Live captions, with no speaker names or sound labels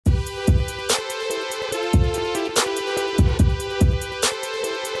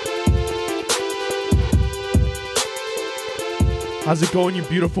How's it going, you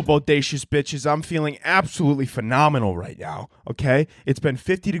beautiful, bodacious bitches? I'm feeling absolutely phenomenal right now, okay? It's been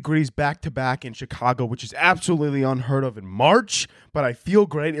 50 degrees back-to-back in Chicago, which is absolutely unheard of in March, but I feel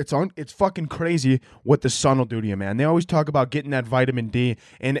great. It's fucking crazy what the sun will do to you, man. They always talk about getting that vitamin D,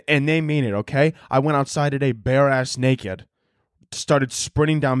 and they mean it, okay? I went outside today bare-ass naked, started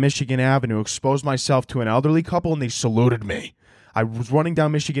sprinting down Michigan Avenue, exposed myself to an elderly couple, and they saluted me. I was running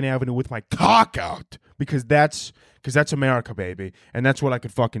down Michigan Avenue with my cock out because that's America, baby, and that's what I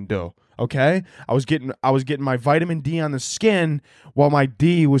could fucking do. Okay, I was getting my vitamin D on the skin while my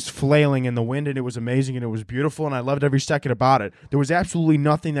D was flailing in the wind, and it was amazing and it was beautiful, and I loved every second about it. There was absolutely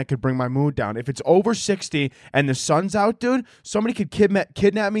nothing that could bring my mood down. If it's over 60 and the sun's out, dude, somebody could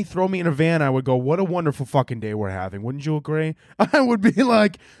kidnap me, throw me in a van. I would go, what a wonderful fucking day we're having. Wouldn't you agree? I would be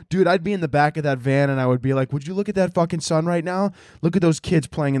like, dude, I'd be in the back of that van and I would be like, would you look at that fucking sun right now? Look at those kids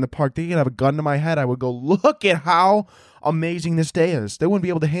playing in the park. They could have a gun to my head. I would go, look at how amazing this day is. They wouldn't be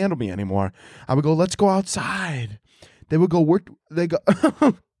able to handle me anymore. I would go, let's go outside. They would go, they'd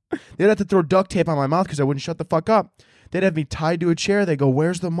have to throw duct tape on my mouth because I wouldn't shut the fuck up. They'd have me tied to a chair. They go,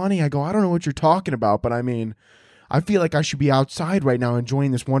 where's the money? I go, I don't know what you're talking about, but I mean, I feel like I should be outside right now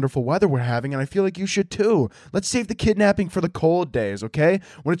enjoying this wonderful weather we're having, and I feel like you should too. Let's save the kidnapping for the cold days, okay?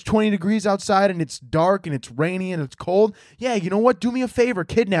 When it's 20 degrees outside and it's dark and it's rainy and it's cold, yeah, you know what? Do me a favor,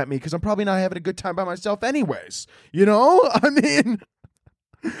 kidnap me, because I'm probably not having a good time by myself anyways. You know? I mean,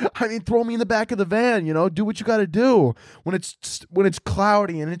 throw me in the back of the van, you know? Do what you got to do. When it's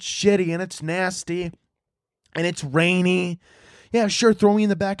cloudy and it's shitty and it's nasty and it's rainy, yeah, sure, throw me in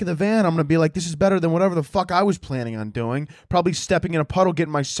the back of the van. I'm going to be like, this is better than whatever the fuck I was planning on doing. Probably stepping in a puddle,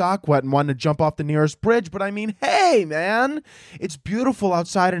 getting my sock wet and wanting to jump off the nearest bridge. But I mean, hey, man, it's beautiful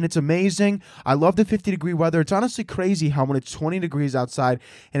outside and it's amazing. I love the 50-degree weather. It's honestly crazy how when it's 20 degrees outside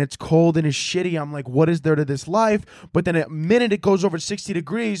and it's cold and it's shitty, I'm like, what is there to this life? But then a minute it goes over 60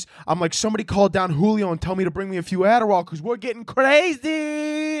 degrees, I'm like, somebody call down Julio and tell me to bring me a few Adderall because we're getting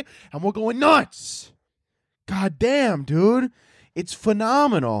crazy and we're going nuts. God damn, dude. It's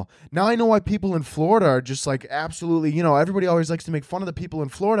phenomenal. Now I know why people in Florida are just like absolutely, you know, everybody always likes to make fun of the people in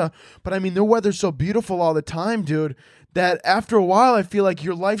Florida, but I mean, their weather's so beautiful all the time, dude, that after a while I feel like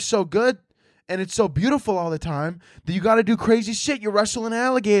your life's so good and it's so beautiful all the time that you got to do crazy shit. You wrestle an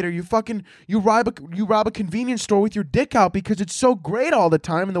alligator, you rob a convenience store with your dick out because it's so great all the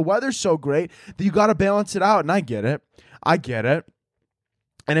time and the weather's so great that you got to balance it out, and I get it.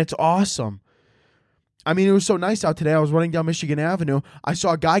 And it's awesome. I mean, it was so nice out today. I was running down Michigan Avenue. I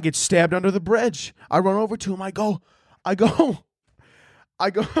saw a guy get stabbed under the bridge. I run over to him. I go, oh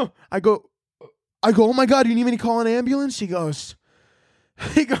my God, you need me to call an ambulance? He goes,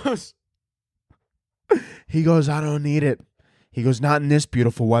 I don't need it. He goes, not in this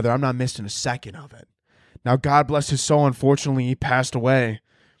beautiful weather. I'm not missing a second of it. Now, God bless his soul. Unfortunately, he passed away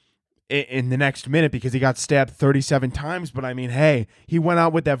in the next minute because he got stabbed 37 times. But I mean, hey, he went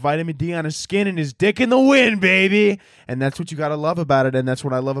out with that vitamin D on his skin and his dick in the wind, baby. And that's what you got to love about it. And that's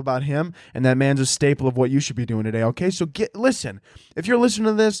what I love about him. And that man's a staple of what you should be doing today. Okay, so listen, if you're listening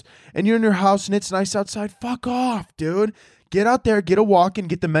to this and you're in your house and it's nice outside, fuck off, dude. Get out there, get a walk and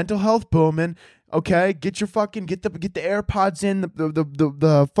get the mental health booming. Okay, get the AirPods in,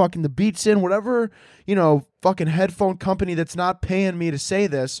 the fucking the Beats in, whatever, you know, fucking headphone company that's not paying me to say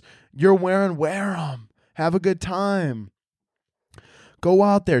this, you're wear them. Have a good time. Go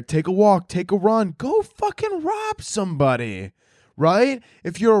out there, take a walk, take a run, go fucking rob somebody. Right?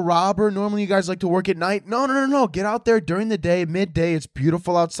 If you're a robber, normally you guys like to work at night. No. Get out there during the day, midday. It's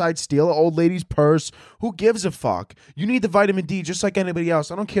beautiful outside. Steal an old lady's purse. Who gives a fuck? You need the vitamin D just like anybody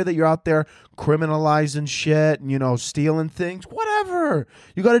else. I don't care that you're out there criminalizing shit and, you know, stealing things. Whatever.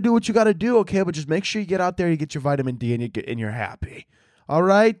 You got to do what you got to do, okay? But just make sure you get out there, you get your vitamin D, and you're happy. All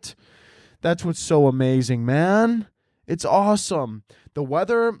right? That's what's so amazing, man. It's awesome. The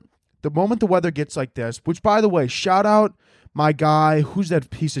moment the weather gets like this, which, by the way, shout out my guy, who's that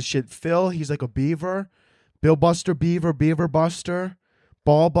piece of shit? Phil, he's like a beaver. Bill Buster Beaver, Beaver Buster,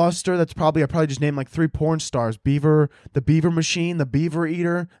 Ball Buster. I probably just named like 3 porn stars. Beaver, the Beaver Machine, the Beaver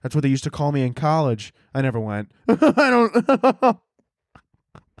Eater. That's what they used to call me in college. I never went. The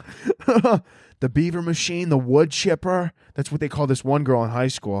Beaver Machine, the Wood Chipper. That's what they call this one girl in high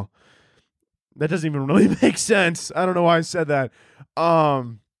school. That doesn't even really make sense. I don't know why I said that.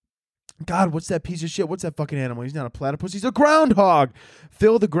 God, what's that piece of shit? What's that fucking animal? He's not a platypus. He's a groundhog.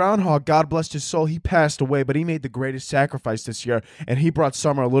 Phil the groundhog, God bless his soul. He passed away, but he made the greatest sacrifice this year, and he brought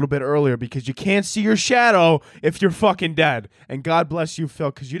summer a little bit earlier because you can't see your shadow if you're fucking dead. And God bless you, Phil,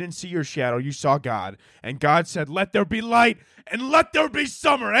 because you didn't see your shadow. You saw God. And God said, let there be light and let there be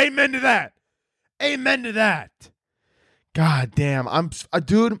summer. Amen to that. Amen to that. God damn.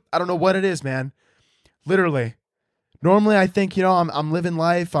 Dude, I don't know what it is, man. Literally. Normally I think, I'm living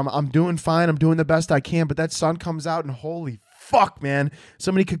life. I'm doing fine. I'm doing the best I can, but that sun comes out and holy fuck, man.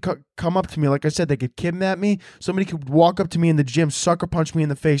 Somebody could come up to me. Like I said, they could kidnap me. Somebody could walk up to me in the gym, sucker punch me in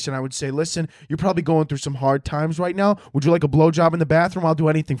the face, and I would say, listen, you're probably going through some hard times right now. Would you like a blowjob in the bathroom? I'll do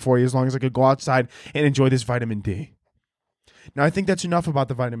anything for you as long as I could go outside and enjoy this vitamin D. Now, I think that's enough about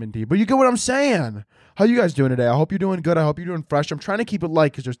the vitamin D, but you get what I'm saying. How you guys doing today? I hope you're doing good. I hope you're doing fresh. I'm trying to keep it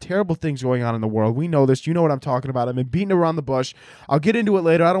light because there's terrible things going on in the world. We know this. You know what I'm talking about. I've been beating around the bush. I'll get into it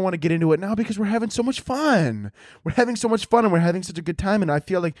later. I don't want to get into it now because we're having so much fun. We're having so much fun and we're having such a good time. And I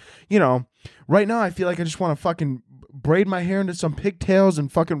feel like, right now I feel like I just want to fucking braid my hair into some pigtails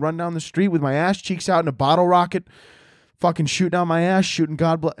and fucking run down the street with my ass cheeks out in a bottle rocket, fucking shooting out my ass,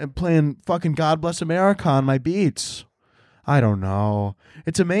 and playing fucking God Bless America on my beats. I don't know.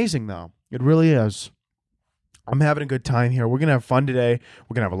 It's amazing, though. It really is. I'm having a good time here. We're going to have fun today.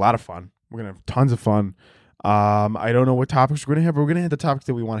 We're going to have a lot of fun. We're going to have tons of fun. I don't know what topics we're going to have, but we're going to hit the topics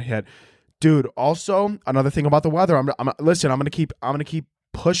that we want to hit. Dude, also, another thing about the weather. Listen, I'm going to keep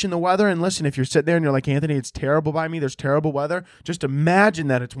pushing the weather. And listen, if you're sitting there and you're like, Anthony, it's terrible by me. There's terrible weather. Just imagine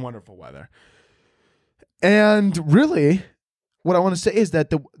that it's wonderful weather. And really, what I want to say is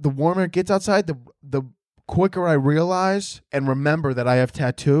that the warmer it gets outside, the quicker I realize and remember that I have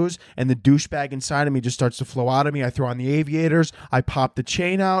tattoos and the douchebag inside of me just starts to flow out of me. I throw on the aviators, I pop the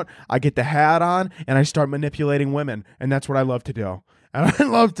chain out, I get the hat on, and I start manipulating women. And that's what I love to do. And I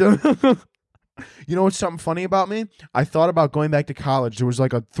love to... You know what's something funny about me? I thought about going back to college. There was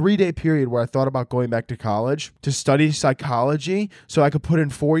like a 3-day period where I thought about going back to college to study psychology so I could put in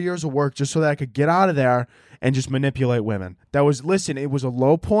 4 years of work just so that I could get out of there and just manipulate women. It was a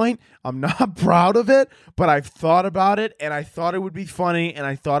low point. I'm not proud of it, but I've thought about it and I thought it would be funny and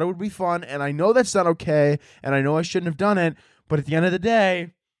I thought it would be fun and I know that's not okay and I know I shouldn't have done it, but at the end of the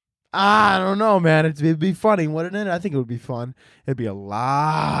day, I don't know, man. It'd be funny, wouldn't it? I think it would be fun. It'd be a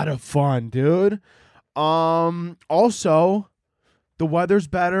lot of fun, dude. Also, the weather's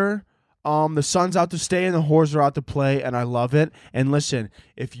better. The sun's out to stay and the whores are out to play, and I love it. And listen,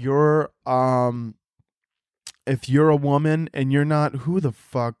 if you're a woman and you're not, who the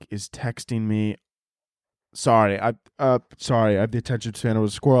fuck is texting me? Sorry, I have the attention span of a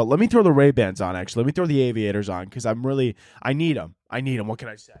squirrel. Let me throw the Ray-Bans on, actually. Let me throw the aviators on because I need them. What can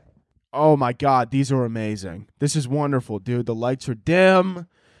I say? Oh my God, these are amazing. This is wonderful, dude. The lights are dim,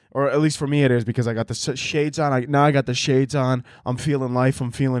 or at least for me it is because I got the shades on. Now I got the shades on. I'm feeling life.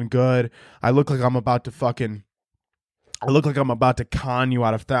 I'm feeling good. I look like I'm about to con you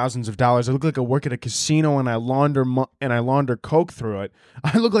out of thousands of dollars. I look like I work at a casino and I launder coke through it.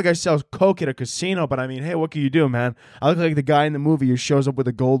 I look like I sell coke at a casino, but I mean, hey, what can you do, man? I look like the guy in the movie who shows up with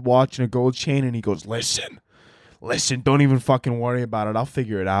a gold watch and a gold chain and he goes, Listen, don't even fucking worry about it. I'll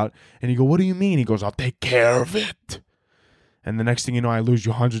figure it out. And you go, what do you mean? He goes, I'll take care of it. And the next thing you know, I lose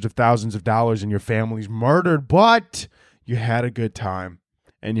you hundreds of thousands of dollars and your family's murdered. But you had a good time.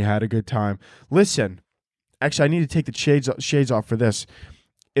 And you had a good time. Listen, actually, I need to take the shades off for this.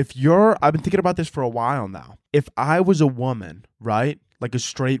 I've been thinking about this for a while now. If I was a woman, right? Like a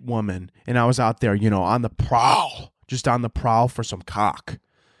straight woman, and I was out there, on the prowl, just on the prowl for some cock.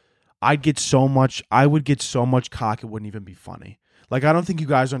 I would get so much cock, it wouldn't even be funny. Like, I don't think you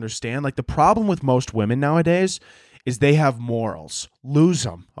guys understand. Like, the problem with most women nowadays is they have morals. Lose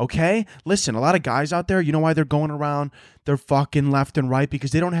them, okay? Listen, a lot of guys out there, you know why they're going around, they're fucking left and right?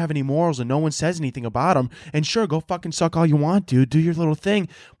 Because they don't have any morals and no one says anything about them. And sure, go fucking suck all you want, dude. Do your little thing.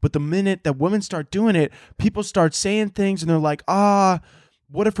 But the minute that women start doing it, people start saying things and they're like,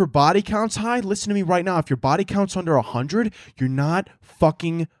 what if her body count's high? Listen to me right now. If your body count's under 100, you're not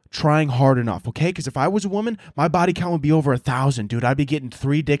fucking trying hard enough, okay? Because if I was a woman, my body count would be over 1,000, dude. I'd be getting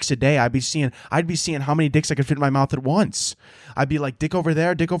 3 dicks a day. I'd be seeing how many dicks I could fit in my mouth at once. I'd be like, dick over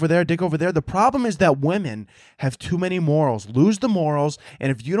there, dick over there, dick over there. The problem is that women have too many morals. Lose the morals, and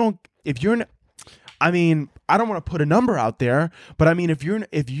I don't want to put a number out there, but I mean, if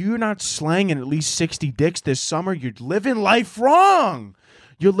you're not slanging at least 60 dicks this summer, you're living life wrong.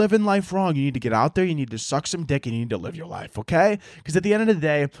 You're living life wrong. You need to get out there. You need to suck some dick and you need to live your life, okay? Because at the end of the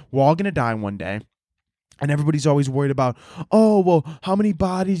day, we're all going to die one day. And everybody's always worried about, oh, well, how many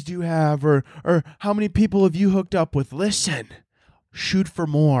bodies do you have? Or how many people have you hooked up with? Listen, shoot for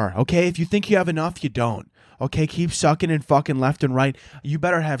more, okay? If you think you have enough, you don't. Okay, keep sucking and fucking left and right. You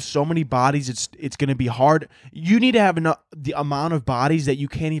better have so many bodies, it's going to be hard. You need to have the amount of bodies that you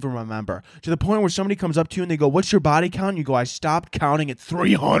can't even remember. To the point where somebody comes up to you and they go, what's your body count? And you go, I stopped counting at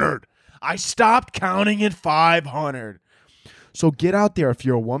 300. I stopped counting at 500. So get out there. If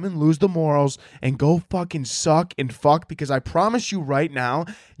you're a woman, lose the morals and go fucking suck and fuck, because I promise you right now,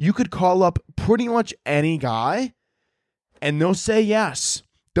 you could call up pretty much any guy and they'll say yes.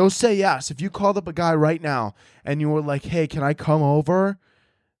 They'll say yes. If you called up a guy right now and you were like, hey, can I come over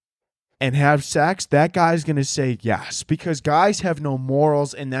and have sex? That guy's going to say yes, because guys have no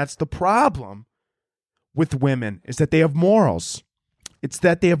morals, and that's the problem with women, is that they have morals. It's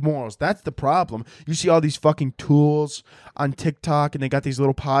that they have morals. That's the problem. You see all these fucking tools on TikTok, and they got these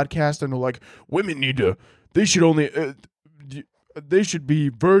little podcasts, and they're like, women they should be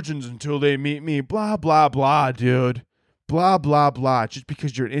virgins until they meet me. Blah, blah, blah, dude. Blah, blah, blah. Just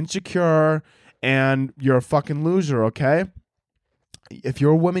because you're insecure and you're a fucking loser, okay? If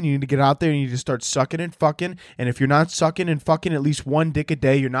you're a woman, you need to get out there and you need to start sucking and fucking. And if you're not sucking and fucking at least one dick a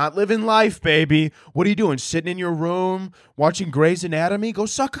day, you're not living life, baby. What are you doing? Sitting in your room watching Grey's Anatomy? Go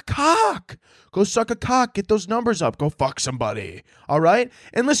suck a cock. Go suck a cock. Get those numbers up. Go fuck somebody. All right?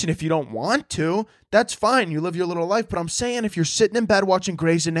 And listen, if you don't want to, that's fine. You live your little life. But I'm saying, if you're sitting in bed watching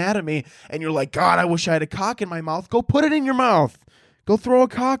Grey's Anatomy and you're like, God, I wish I had a cock in my mouth, go put it in your mouth. Go throw a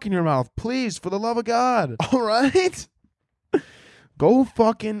cock in your mouth. Please, for the love of God. All right? Go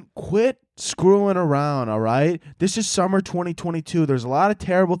fucking quit screwing around, all right? This is summer 2022. There's a lot of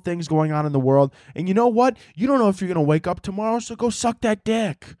terrible things going on in the world. And you know what? You don't know if you're going to wake up tomorrow, so go suck that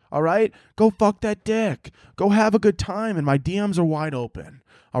dick, all right? Go fuck that dick. Go have a good time, and my DMs are wide open,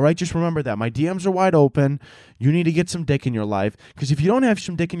 all right? Just remember that. My DMs are wide open. You need to get some dick in your life, because if you don't have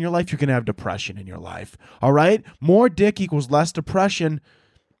some dick in your life, you're going to have depression in your life, all right? More dick equals less depression.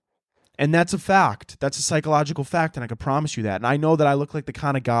 And that's a fact. That's a psychological fact, and I can promise you that. And I know that I look like the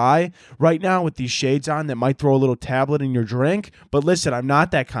kind of guy right now with these shades on that might throw a little tablet in your drink. But listen, I'm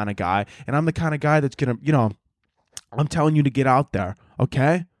not that kind of guy. And I'm the kind of guy that's going to, I'm telling you to get out there,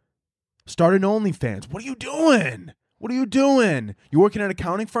 okay? Start an OnlyFans. What are you doing? What are you doing? You working at an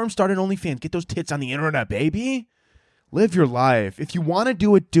accounting firm? Start an OnlyFans. Get those tits on the internet, baby. Live your life. If you want to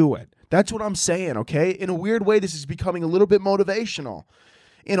do it, do it. That's what I'm saying, okay? In a weird way, this is becoming a little bit motivational.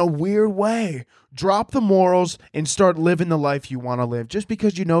 In a weird way, drop the morals and start living the life you want to live. Just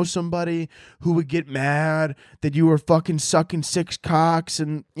because you know somebody who would get mad that you were fucking sucking 6 cocks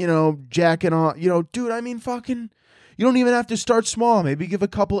and, jacking on, dude, I mean, fucking, you don't even have to start small. Maybe give a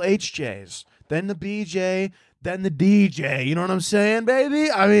couple HJs, then the BJ, then the DJ. You know what I'm saying,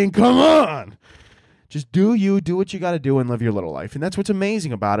 baby? I mean, come on. Just do what you got to do and live your little life. And that's what's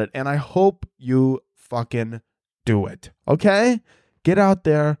amazing about it. And I hope you fucking do it. Okay? Get out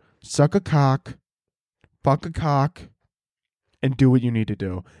there, suck a cock, fuck a cock, and do what you need to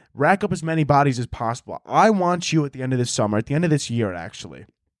do. Rack up as many bodies as possible. I want you at the end of this summer, at the end of this year, actually,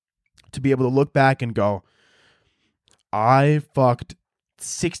 to be able to look back and go, I fucked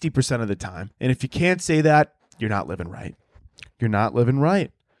 60% of the time. And if you can't say that, you're not living right. You're not living right.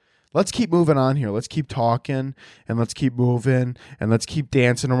 Let's keep moving on here. Let's keep talking, and let's keep moving, and let's keep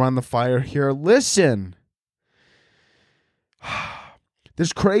dancing around the fire here. Listen.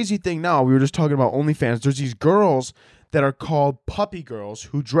 This crazy thing now, we were just talking about OnlyFans. There's these girls that are called puppy girls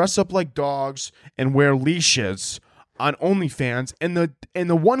who dress up like dogs and wear leashes on OnlyFans, and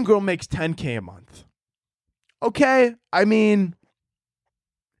the one girl makes $10K a month. Okay, I mean,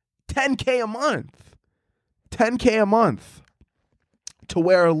 $10K a month. $10K a month to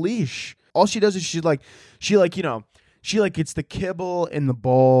wear a leash. All she does is she gets the kibble in the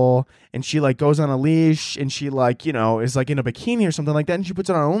bowl, and she goes on a leash, and she is in a bikini or something like that, and she puts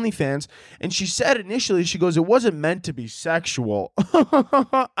it on OnlyFans. And she said initially, she goes, it wasn't meant to be sexual.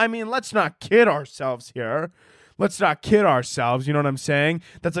 I mean, let's not kid ourselves here. Let's not kid ourselves. You know what I'm saying?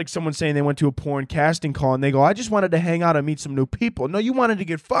 That's like someone saying they went to a porn casting call and they go, I just wanted to hang out and meet some new people. No, you wanted to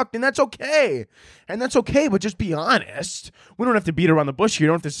get fucked, and that's okay. And that's okay, but just be honest. We don't have to beat around the bush here. You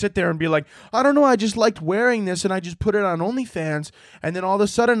don't have to sit there and be like, I don't know, I just liked wearing this and I just put it on OnlyFans. And then all of a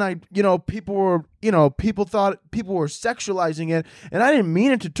sudden people thought people were sexualizing it, and I didn't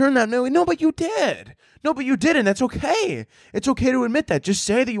mean it to turn that way. No, but you did. No, but you did, and that's okay. It's okay to admit that. Just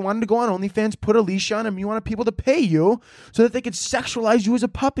say that you wanted to go on OnlyFans, put a leash on, and you wanted people to pay you so that they could sexualize you as a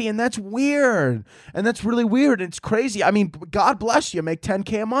puppy, and that's weird. And that's really weird, and it's crazy. I mean, God bless you, make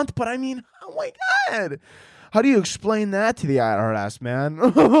 $10K a month, but I mean, oh my God. How do you explain that to the IRS, man?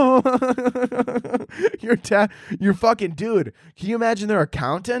 You're fucking dude. Can you imagine their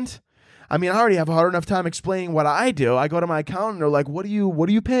accountant? I mean, I already have a hard enough time explaining what I do. I go to my accountant, they're like, what are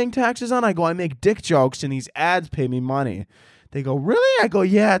you paying taxes on? I go, I make dick jokes and these ads pay me money. They go, really? I go,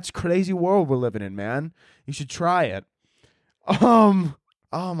 yeah, it's a crazy world we're living in, man. You should try it. Oh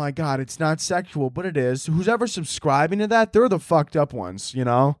my God, it's not sexual, but it is. Who's ever subscribing to that, they're the fucked up ones,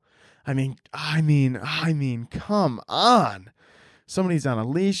 I mean, come on. somebody's on a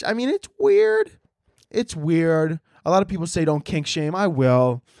leash. I mean, it's weird. It's weird. A lot of people say don't kink shame. I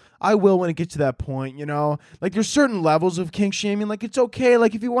will when it gets to that point, you know? Like, there's certain levels of kink shaming. Like, it's okay.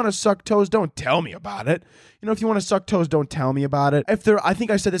 Like, if you want to suck toes, don't tell me about it. You know, if you want to suck toes, don't tell me about it. I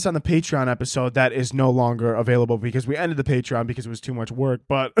think I said this on the Patreon episode that is no longer available because we ended the Patreon because it was too much work.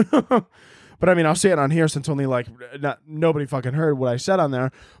 But, but I mean, I'll say it on here since only, like, nobody fucking heard what I said on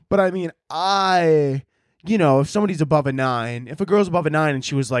there. But, I mean, you know, if somebody's above a 9, if a girl's above a 9 and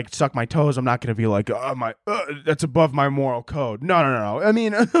she was like, suck my toes, I'm not going to be like, that's above my moral code. No. I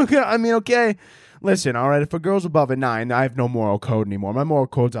mean, okay. Listen, all right, if a girl's above a 9, I have no moral code anymore. My moral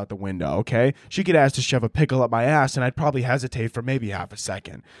code's out the window, okay? She could ask to shove a pickle up my ass, and I'd probably hesitate for maybe half a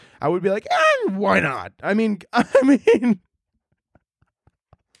second. I would be like, why not? I mean,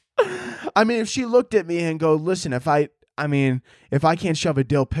 if she looked at me and go, listen, if I can't shove a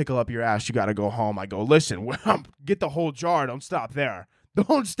dill pickle up your ass, you got to go home. I go, listen, get the whole jar. Don't stop there.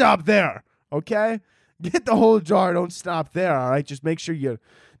 Don't stop there. Okay? Get the whole jar. Don't stop there. All right? Just make sure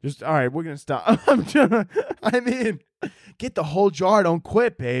all right, we're going to stop. Get the whole jar. Don't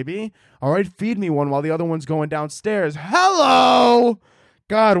quit, baby. All right? Feed me one while the other one's going downstairs. Hello.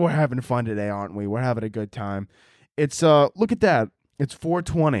 God, we're having fun today, aren't we? We're having a good time. It's, look at that. It's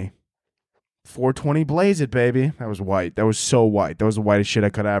 420. 420 blaze it, baby. That was white. That was so white. That was the whitest shit I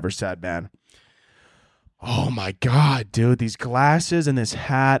could have ever said, man. Oh my God, dude. These glasses and this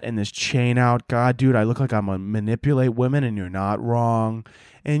hat and this chain out. God, dude, I look like I'm gonna manipulate women, and you're not wrong.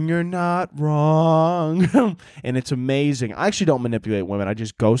 And you're not wrong. And it's amazing. I actually don't manipulate women. I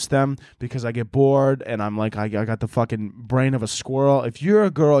just ghost them because I get bored and I'm like, I got the fucking brain of a squirrel. If you're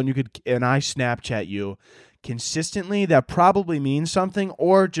a girl and I Snapchat you consistently, that probably means something,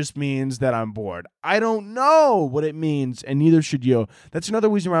 or just means that I'm bored. I don't know what it means, and neither should you. That's another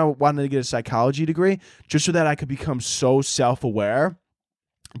reason why I wanted to get a psychology degree, just so that I could become so self-aware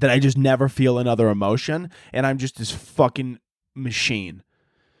that I just never feel another emotion, and I'm just this fucking machine.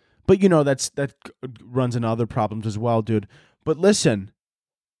 But, you know, that runs into other problems as well, dude. But listen,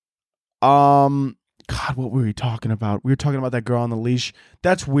 God, what were we talking about? We were talking about that girl on the leash.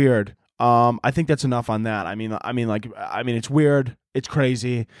 That's weird. I think that's enough on that. I mean, it's weird. It's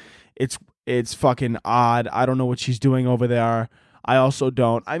crazy. It's fucking odd. I don't know what she's doing over there. I also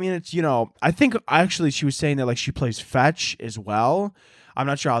don't. I mean, it's, you know, I think actually she was saying that like she plays fetch as well. I'm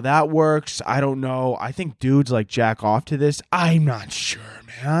not sure how that works. I don't know. I think dudes like jack off to this. I'm not sure,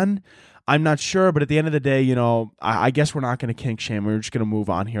 man. I'm not sure, but at the end of the day, you know, I guess we're not going to kink shame. We're just going to move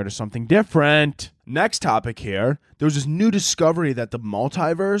on here to something different. Next topic here. There was this new discovery that the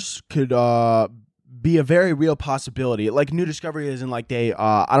multiverse could be a very real possibility. Like, new discovery is in like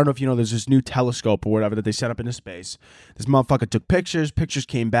I don't know if you know, there's this new telescope or whatever that they sent up into space. This motherfucker took pictures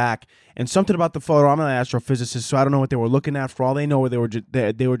came back, and something about the photo, I'm not an astrophysicist, so I don't know what they were looking at. For all they know, they were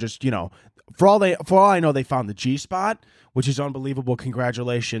just, you know, for all I know, they found the G-spot, which is unbelievable.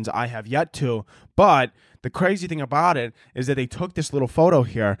 Congratulations. I have yet to. But the crazy thing about it is that they took this little photo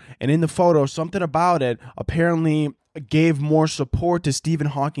here, and in the photo, something about it apparently gave more support to Stephen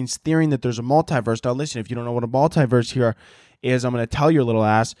Hawking's theory that there's a multiverse. Now, listen, if you don't know what a multiverse here is, I'm going to tell your little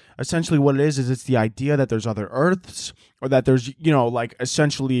ass. Essentially what it is it's the idea that there's other Earths, or that there's, you know, like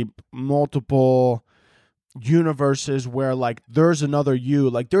essentially multiple universes where like there's another you,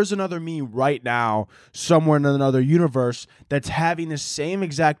 like there's another me right now somewhere in another universe that's having the same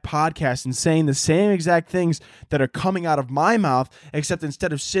exact podcast and saying the same exact things that are coming out of my mouth, except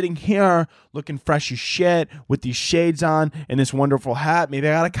instead of sitting here looking fresh as shit with these shades on and this wonderful hat, maybe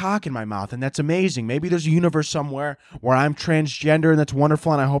I got a cock in my mouth, and that's amazing. Maybe there's a universe somewhere where I'm transgender, and that's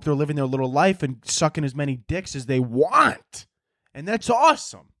wonderful, and I hope they're living their little life and sucking as many dicks as they want, and that's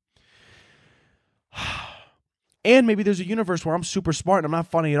awesome. And maybe there's a universe where I'm super smart and I'm not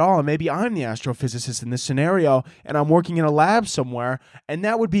funny at all, and maybe I'm the astrophysicist in this scenario, and I'm working in a lab somewhere, and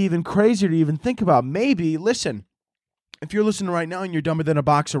that would be even crazier to even think about. Maybe, listen, if you're listening right now and you're dumber than a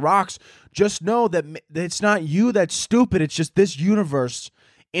box of rocks, just know that it's not you that's stupid, it's just this universe.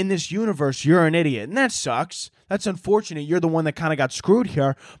 In this universe, you're an idiot, and that sucks. That's unfortunate. You're the one that kind of got screwed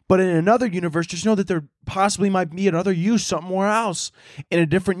here. But in another universe, just know that there possibly might be another you somewhere else in a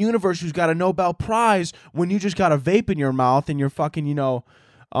different universe who's got a Nobel Prize when you just got a vape in your mouth and you're fucking, you know,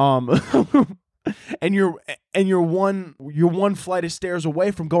 and you're one flight of stairs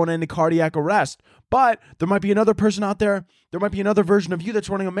away from going into cardiac arrest. But there might be another person out there. There might be another version of you that's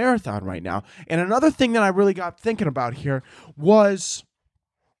running a marathon right now. And another thing that I really got thinking about here was,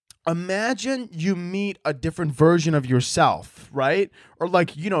 imagine you meet a different version of yourself, right? Or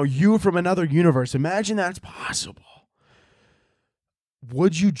like, you know, you from another universe. Imagine that's possible.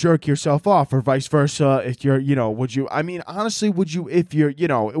 would you jerk yourself off, or vice versa? If you're, would you, honestly, would you, if you're,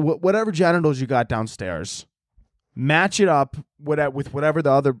 whatever genitals you got downstairs, match it up with whatever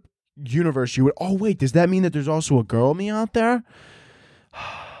the other universe you would, oh wait, does that mean that there's also a girl me out there?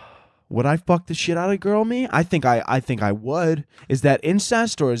 Would I fuck the shit out of girl me? I think I would. Is that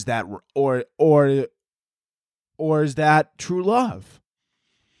incest, or is that, or is that true love?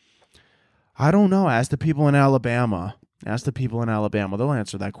 I don't know. Ask the people in Alabama. They'll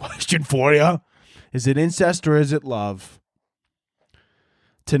answer that question for you. Is it incest or is it love?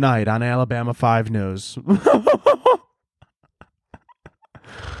 Tonight on Alabama 5 News.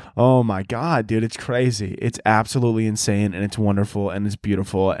 Oh my God, dude, it's crazy. It's absolutely insane, and it's wonderful, and it's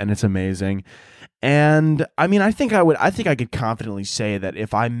beautiful, and it's amazing. And I think I could confidently say that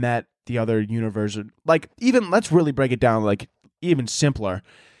if I met the other universe, like, even, let's really break it down, like, even simpler.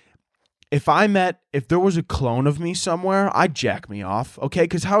 If there was a clone of me somewhere, I'd jack me off, okay?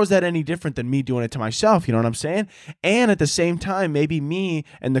 Because how is that any different than me doing it to myself? You know what I'm saying? And at the same time, maybe me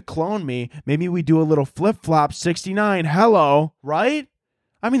and the clone me, maybe we do a little flip-flop 69, hello, right?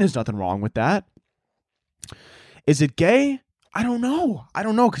 There's nothing wrong with that. Is it gay? I don't know,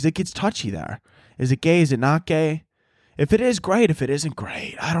 because it gets touchy there. Is it gay? Is it not gay? If it is, great. If it isn't,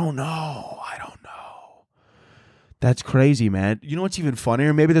 great. I don't know. That's crazy, man. You know what's even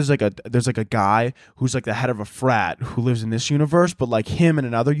funnier? Maybe there's like a guy who's like the head of a frat who lives in this universe, but like him in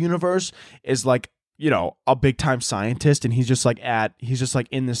another universe is like, a big time scientist, and he's just like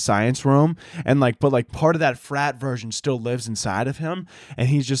in the science room, and but part of that frat version still lives inside of him, and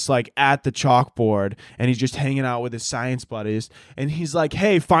he's just like at the chalkboard, and he's just hanging out with his science buddies, and he's like,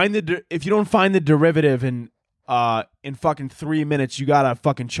 hey, if you don't find the derivative in fucking 3 minutes, you gotta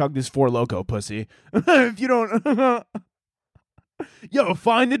fucking chug this Four Loko, pussy. If you don't, yo,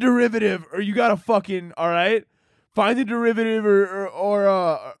 find the derivative, or you gotta fucking, all right, find the derivative,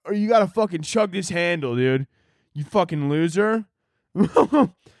 or you gotta fucking chug this handle, dude. You fucking loser.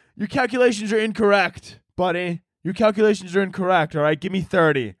 Your calculations are incorrect, buddy. Your calculations are incorrect. All right, give me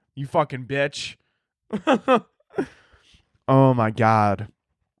 30. You fucking bitch. Oh my God.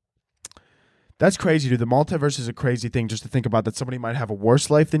 That's crazy, dude. The multiverse is a crazy thing, just to think about, that somebody might have a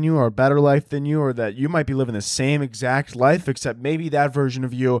worse life than you, or a better life than you, or that you might be living the same exact life, except maybe that version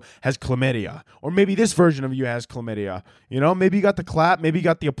of you has chlamydia, or maybe this version of you has chlamydia. Maybe you got the clap, maybe you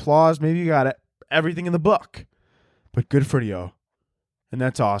got the applause, maybe you got everything in the book. But good for you. And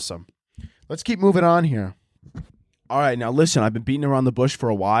that's awesome. Let's keep moving on here. All right, now listen, I've been beating around the bush for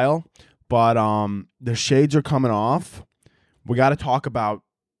a while, but the shades are coming off.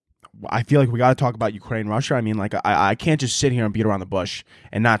 I feel like we got to talk about Ukraine, Russia. I can't just sit here and beat around the bush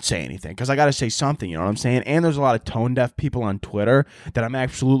and not say anything, because I got to say something, you know what I'm saying? And there's a lot of tone-deaf people on Twitter that I'm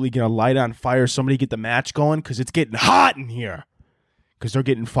absolutely going to light on fire. Somebody get the match going, because it's getting hot in here, because they're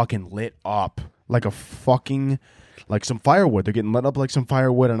getting fucking lit up like some firewood. They're getting lit up like some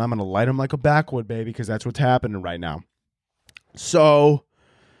firewood, and I'm going to light them like a backwood, baby, because that's what's happening right now. So,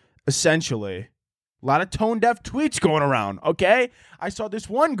 essentially, a lot of tone-deaf tweets going around, okay? I saw this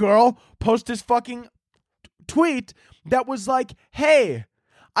one girl post this fucking tweet that was like, hey,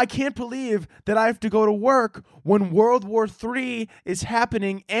 I can't believe that I have to go to work when World War III is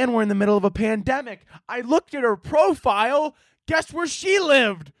happening and we're in the middle of a pandemic. I looked at her profile. Guess where she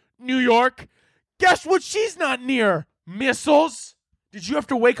lived? New York. Guess what she's not near? Missiles. Did you have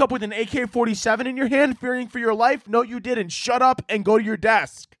to wake up with an AK-47 in your hand fearing for your life? No, you didn't. Shut up and go to your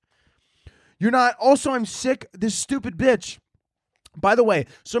desk. You're not. Also, I'm sick. This stupid bitch. By the way,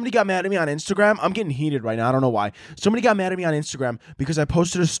 somebody got mad at me on Instagram. I'm getting heated right now. I don't know why. Somebody got mad at me on Instagram because I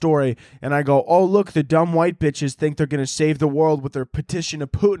posted a story and I go, oh, look, the dumb white bitches think they're going to save the world with their petition to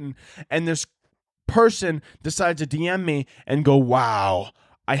Putin. And this person decides to DM me and go, wow,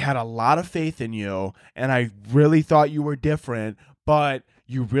 I had a lot of faith in you and I really thought you were different, but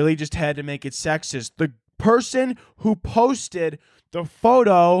you really just had to make it sexist. The person who posted the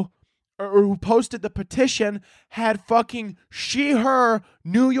photo or who posted the petition had fucking she, her,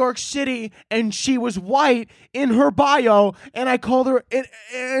 New York City, and she was white in her bio, and I called her,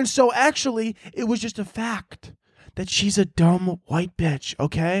 and so actually, it was just a fact that she's a dumb white bitch,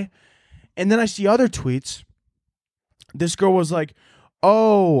 okay? And then I see other tweets. This girl was like,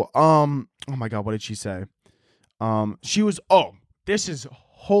 oh my God, what did she say? This is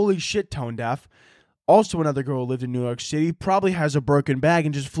holy shit tone deaf. Also, another girl who lived in New York City, probably has a Birkin bag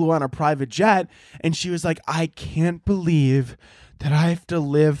and just flew on a private jet. And she was like, I can't believe that I have to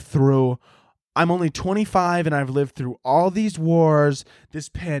live through, I'm only 25 and I've lived through all these wars, this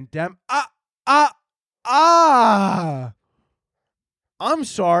pandemic. I'm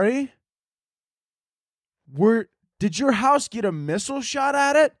sorry. Did your house get a missile shot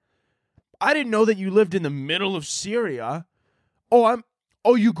at it? I didn't know that you lived in the middle of Syria. Oh,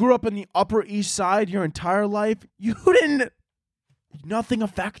 you grew up in the Upper East Side your entire life? Nothing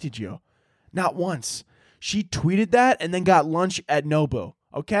affected you. Not once. She tweeted that and then got lunch at Nobu.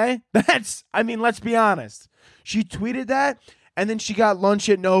 Okay? Let's be honest. She tweeted that and then she got lunch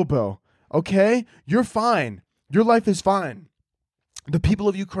at Nobu. Okay? You're fine. Your life is fine. The people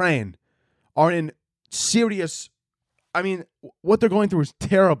of Ukraine are in serious, what they're going through is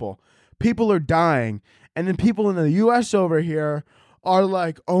terrible. People are dying. And then people in the U.S. over here are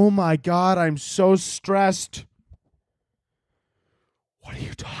like, oh my God, I'm so stressed. What are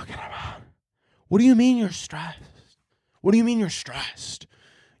you talking about? What do you mean you're stressed? What do you mean you're stressed?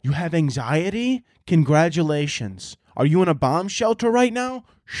 You have anxiety? Congratulations. Are you in a bomb shelter right now?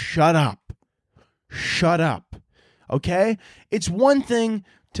 Shut up. Shut up. Okay? It's one thing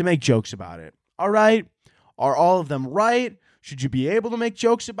to make jokes about it. All right? Are all of them right? Should you be able to make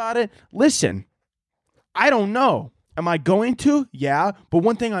jokes about it? Listen, I don't know. Am I going to? Yeah. But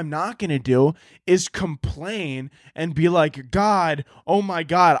one thing I'm not going to do is complain and be like, God, oh my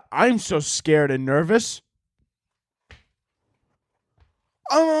God, I'm so scared and nervous.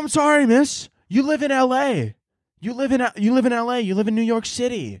 Oh, I'm sorry, miss. You live in LA. You live in LA. You live in New York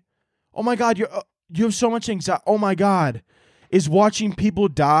City. Oh my God, you have so much anxiety. Oh my God. Is watching people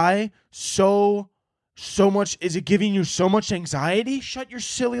die so much, is it giving you so much anxiety? Shut your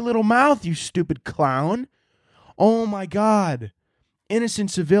silly little mouth, you stupid clown. Oh my God.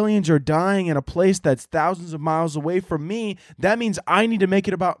 Innocent civilians are dying in a place that's thousands of miles away from me. That means I need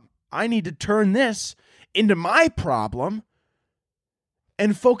to turn this into my problem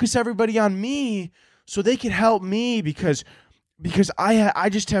and focus everybody on me so they can help me because I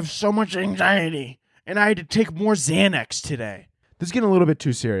just have so much anxiety and I had to take more Xanax today. This is getting a little bit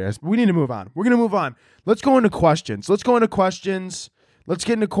too serious. We need to move on. We're going to move on. Let's go into questions. Let's get into questions. Let's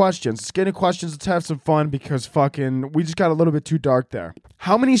have some fun because we just got a little bit too dark there.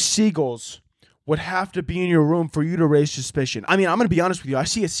 How many seagulls would have to be in your room for you to raise suspicion? I'm going to be honest with you. I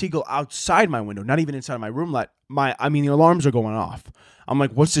see a seagull outside my window, not even inside my room. The alarms are going off. I'm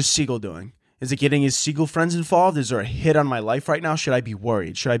like, what's this seagull doing? Is it getting his seagull friends involved? Is there a hit on my life right now? Should I be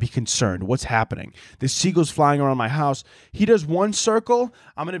worried? Should I be concerned? What's happening? This seagull's flying around my house. He does one circle,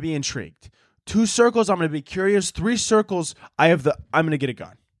 I'm going to be intrigued. 2 circles, I'm going to be curious. 3 circles, I'm going to get a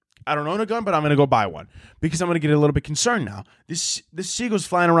gun. I don't own a gun, but I'm going to go buy one because I'm going to get a little bit concerned now. This seagull's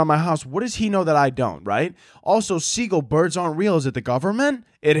flying around my house. What does he know that I don't, right? Also, seagull, birds aren't real. Is it the government?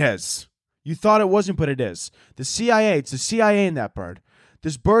 It is. You thought it wasn't, but it is. It's the CIA in that bird.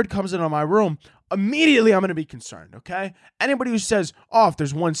 This bird comes into my room. Immediately, I'm going to be concerned, okay? Anybody who says, oh, if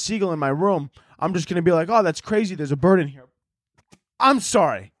there's one seagull in my room, I'm just going to be like, oh, that's crazy. There's a bird in here. I'm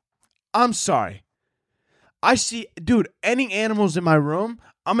sorry. I see, dude, any animals in my room,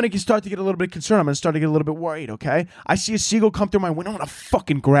 I'm going to start to get a little bit concerned. I'm going to start to get a little bit worried, okay? I see a seagull come through my window. I'm going to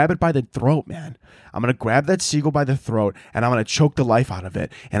fucking grab it by the throat, man. I'm going to grab that seagull by the throat, and I'm going to choke the life out of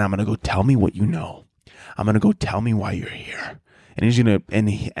it, and I'm going to go, tell me what you know. I'm going to go, tell me why you're here. And he's going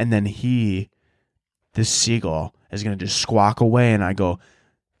to, and then this seagull is going to just squawk away, and I go,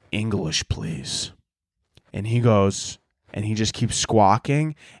 English, please. And he goes, and he just keeps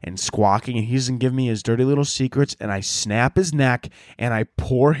squawking, and he doesn't give me his dirty little secrets, and I snap his neck, and I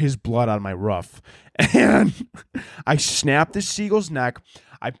pour his blood on my roof. And I snap the seagull's neck,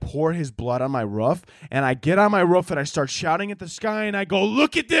 I pour his blood on my roof, and I get on my roof, and I start shouting at the sky, and I go,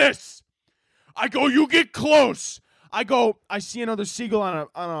 look at this! I go, you get close! I see another seagull on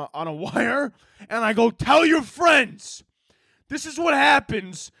a wire, and I go, tell your friends. This is what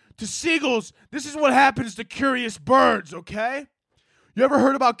happens to seagulls. This is what happens to curious birds, okay? You ever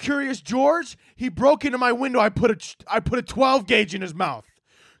heard about Curious George? He broke into my window. I put a 12 gauge in his mouth.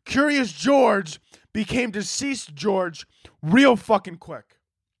 Curious George became Deceased George real fucking quick.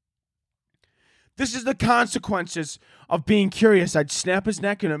 This is the consequences of being curious. I'd snap his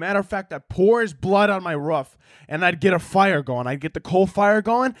neck, and as a matter of fact, I'd pour his blood on my roof, and I'd get a fire going. I'd get the coal fire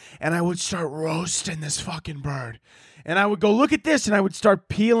going, and I would start roasting this fucking bird. And I would go, look at this, and I would start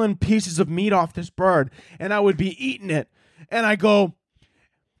peeling pieces of meat off this bird, and I would be eating it. And I go,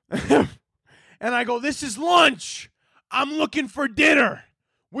 this is lunch. I'm looking for dinner.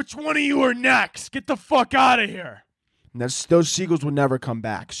 Which one of you are next? Get the fuck out of here. And those seagulls would never come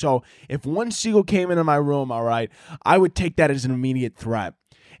back. So if one seagull came into my room, all right, I would take that as an immediate threat,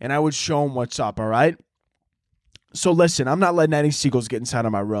 and I would show them what's up, all right? So listen, I'm not letting any seagulls get inside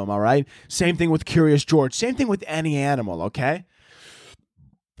of my room, all right? Same thing with Curious George. Same thing with any animal, okay?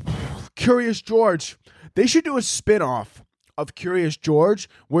 Curious George, they should do a spinoff of Curious George,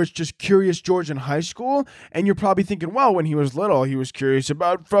 where it's just Curious George in high school, and you're probably thinking, well, when he was little, he was curious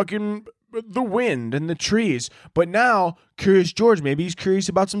about fucking the wind and the trees. But now, Curious George, maybe he's curious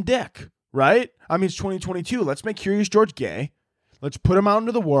about some dick, right? I mean, it's 2022. Let's make Curious George gay. Let's put him out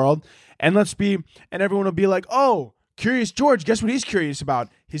into the world, and everyone will be like, oh, Curious George, guess what he's curious about?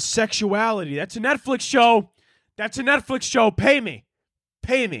 His sexuality. That's a Netflix show. Pay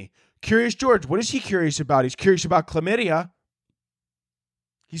me. Curious George, what is he curious about? He's curious about chlamydia.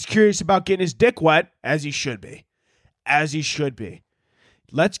 He's curious about getting his dick wet, as he should be.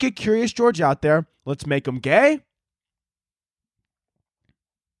 Let's get Curious George out there. Let's make him gay.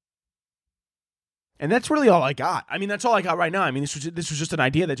 And that's really all I got. I mean, that's all I got right now. I mean, this was just an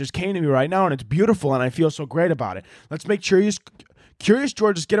idea that just came to me right now, and it's beautiful, and I feel so great about it. Let's make Curious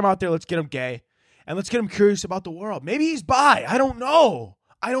George, let's get him out there. Let's get him gay. And let's get him curious about the world. Maybe he's bi. I don't know.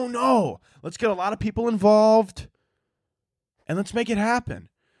 Let's get a lot of people involved, and let's make it happen.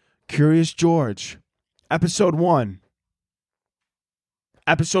 Curious George, episode 1.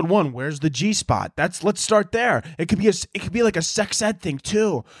 Where's the G spot? Let's start there. It could be like a sex ed thing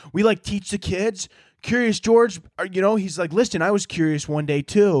too. We like teach the kids. Curious George, he's like, listen, I was curious one day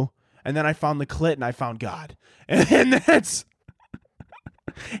too, and then I found the clit and I found God, and that's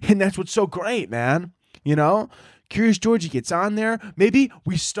what's so great, man. Curious George, he gets on there. Maybe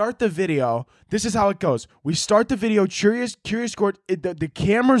we start the video. This is how it goes. We start the video. Curious George. The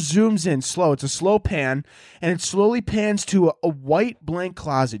camera zooms in slow. It's a slow pan, and it slowly pans to a white blank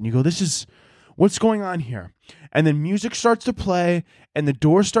closet. And you go, "This is what's going on here." And then music starts to play, and the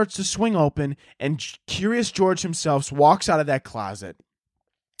door starts to swing open, and Curious George himself walks out of that closet,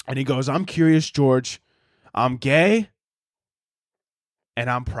 and he goes, "I'm Curious George. I'm gay, and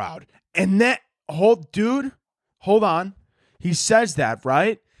I'm proud." And hold on. He says that,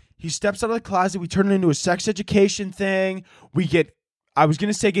 right? He steps out of the closet. We turn it into a sex education thing. I was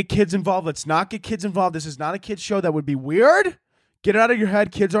going to say get kids involved. Let's not get kids involved. This is not a kids show. That would be weird. Get it out of your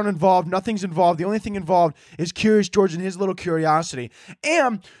head. Kids aren't involved. Nothing's involved. The only thing involved is Curious George and his little curiosity.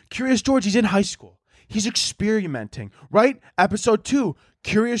 And Curious George, he's in high school. He's experimenting, right? Episode 2,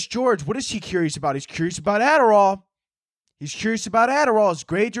 Curious George. What is he curious about? He's curious about Adderall. His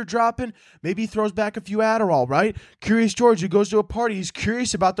grades are dropping. Maybe he throws back a few Adderall, right? Curious George, who goes to a party, he's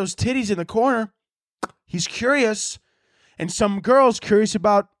curious about those titties in the corner. He's curious. And some girls curious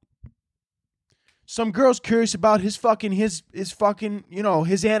about his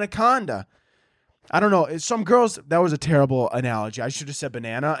anaconda. I don't know. Some girls, that was a terrible analogy. I should have said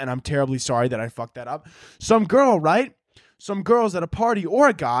banana, and I'm terribly sorry that I fucked that up. Some girl, right? Some girls at a party, or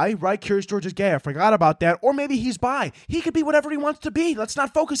a guy, right? Curious George is gay. I forgot about that. Or maybe he's bi. He could be whatever he wants to be. Let's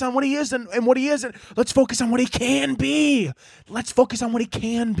not focus on what he is and what he isn't. Let's focus on what he can be.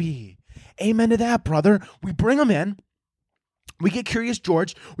 Amen to that, brother. We bring him in. We get Curious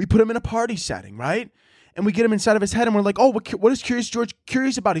George. We put him in a party setting, right? And we get him inside of his head, and we're like, oh, what is Curious George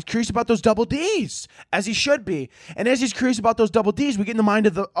curious about? He's curious about those double Ds, as he should be. And as he's curious about those double Ds, we get in the mind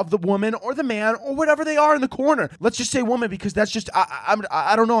of the woman or the man or whatever they are in the corner. Let's just say woman, because that's just I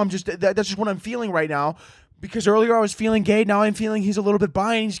don't know. That's just what I'm feeling right now. Because earlier I was feeling gay, now I'm feeling he's a little bit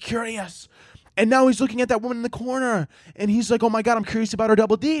bi and he's curious. And now he's looking at that woman in the corner, and he's like, oh my God, I'm curious about her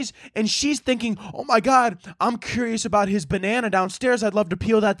double Ds. And she's thinking, oh my God, I'm curious about his banana downstairs. I'd love to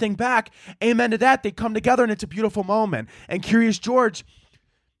peel that thing back. Amen to that. They come together, and it's a beautiful moment. And Curious George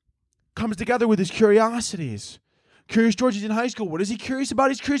comes together with his curiosities. Curious George is in high school. What is he curious about?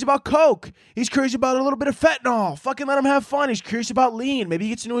 He's curious about coke. He's curious about a little bit of fentanyl. Fucking let him have fun. He's curious about lean. Maybe he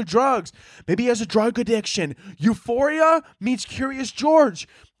gets into drugs. Maybe he has a drug addiction. Euphoria meets Curious George.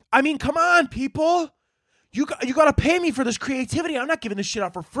 I mean, come on, people. You got to pay me for this creativity. I'm not giving this shit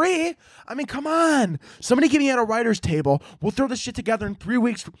out for free. I mean, come on. Somebody get me at a writer's table. We'll throw this shit together in 3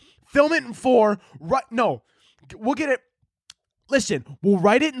 weeks. Film it in 4. No, we'll get it. Listen, we'll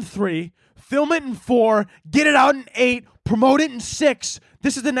write it in 3. Film it in 4. Get it out in 8. Promote it in 6.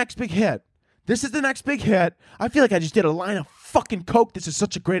 This is the next big hit. I feel like I just did a line of fucking coke. This is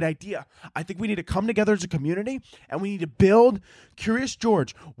such a great idea. I think we need to come together as a community, and we need to build Curious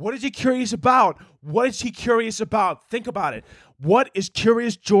George. What is he curious about? Think about it. What is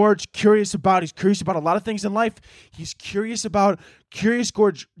Curious George curious about? He's curious about a lot of things in life. He's curious about Curious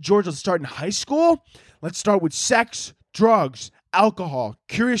George. Let's start in high school. Let's start with sex, drugs, alcohol.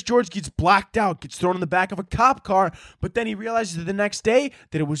 Curious George gets blacked out, gets thrown in the back of a cop car, but then he realizes the next day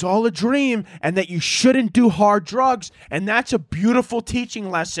that it was all a dream and that you shouldn't do hard drugs, and that's a beautiful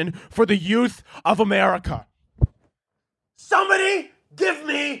teaching lesson for the youth of America. Somebody give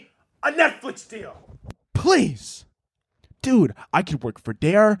me a Netflix deal. Please. dude, I could work for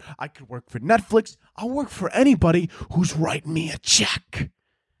Dare. I could work for Netflix. I'll work for anybody who's writing me a check.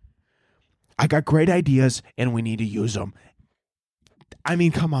 I got great ideas and we need to use them. I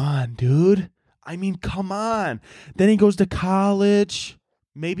mean, come on, dude. I mean, come on. Then he goes to college.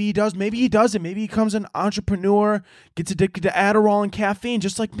 Maybe he does. Maybe he doesn't. Maybe he becomes an entrepreneur, gets addicted to Adderall and caffeine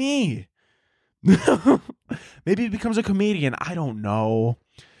just like me. Maybe he becomes a comedian. I don't know.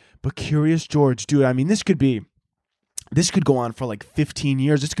 But Curious George, dude, I mean, this could go on for like 15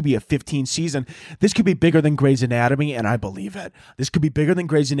 years. This could be a 15 season. This could be bigger than Grey's Anatomy, and I believe it. This could be bigger than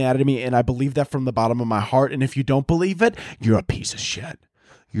Grey's Anatomy, and I believe that from the bottom of my heart. And if you don't believe it, you're a piece of shit.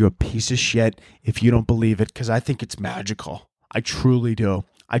 You're a piece of shit if you don't believe it, because I think it's magical. I truly do.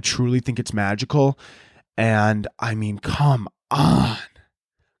 I truly think it's magical. And I mean, come on.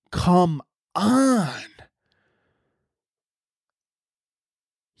 Come on.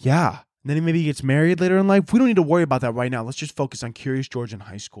 Yeah. And then maybe he gets married later in life. We don't need to worry about that right now. Let's just focus on Curious George in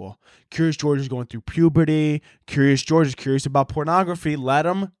high school. Curious George is going through puberty. Curious George is curious about pornography. Let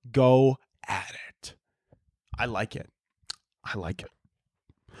him go at it. I like it. I like it.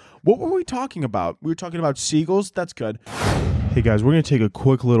 What were we talking about? We were talking about seagulls. That's good. Hey guys, we're going to take a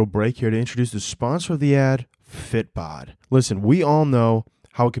quick little break here to introduce the sponsor of the ad, Fitbod. Listen, we all know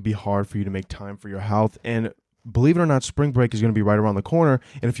how it could be hard for you to make time for your health, and believe it or not, spring break is going to be right around the corner.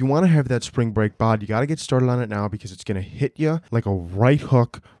 And if you want to have that spring break bod, you got to get started on it now, because it's going to hit you like a right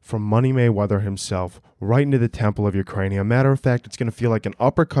hook from Money Mayweather himself, right into the temple of your cranium. Matter of fact, it's going to feel like an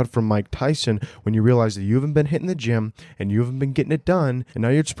uppercut from Mike Tyson when you realize that you haven't been hitting the gym and you haven't been getting it done. And now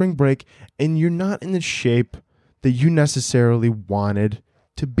you're at spring break and you're not in the shape that you necessarily wanted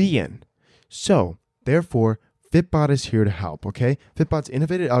to be in. So, therefore, Fitbod is here to help, okay? Fitbod's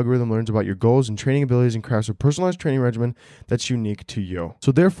innovative algorithm learns about your goals and training abilities and crafts a personalized training regimen that's unique to you.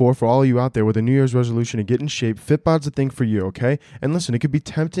 So therefore, for all of you out there with a New Year's resolution to get in shape, Fitbod's the thing for you, okay? And listen, it could be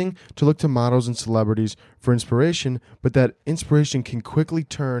tempting to look to models and celebrities for inspiration, but that inspiration can quickly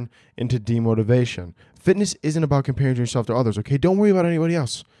turn into demotivation. Fitness isn't about comparing yourself to others, okay? Don't worry about anybody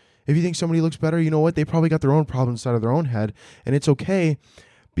else. If you think somebody looks better, you know what? They probably got their own problems inside of their own head, and it's okay,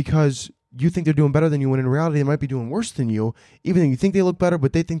 because you think they're doing better than you, when in reality they might be doing worse than you, even though you think they look better,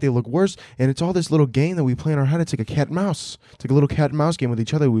 but they think they look worse. And it's all this little game that we play in our head. It's like a cat and mouse. It's like a little cat and mouse game with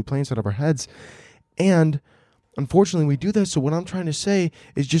each other we play inside of our heads. And unfortunately we do that. So what I'm trying to say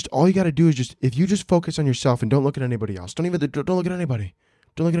is, just all you got to do is just, if you just focus on yourself and don't look at anybody else, don't look at anybody.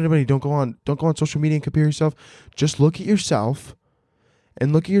 Don't look at anybody. Don't go on social media and compare yourself. Just look at yourself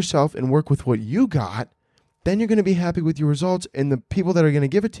and work with what you got. Then you're going to be happy with your results, and the people that are going to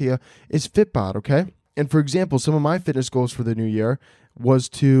give it to you is Fitbod, okay? And for example, some of my fitness goals for the new year was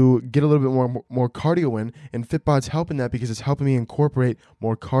to get a little bit more cardio in, and Fitbod's helping that, because it's helping me incorporate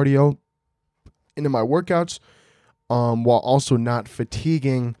more cardio into my workouts, while also not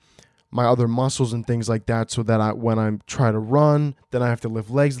fatiguing my other muscles and things like that, so that when I'm trying to run, then I have to lift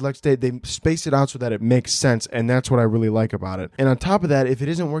legs the next day. They space it out so that it makes sense, and that's what I really like about it. And on top of that, if it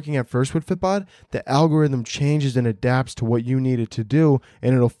isn't working at first with Fitbod, the algorithm changes and adapts to what you need it to do,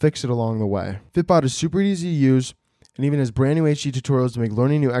 and it'll fix it along the way. Fitbod is super easy to use, and even has brand new HD tutorials to make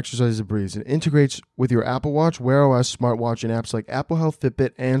learning new exercises a breeze. It integrates with your Apple Watch, Wear OS, smartwatch, and apps like Apple Health,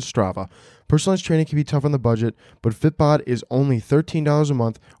 Fitbit, and Strava. Personalized training can be tough on the budget, but Fitbod is only $13 a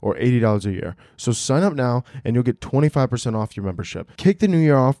month or $80 a year. So sign up now and you'll get 25% off your membership. Kick the new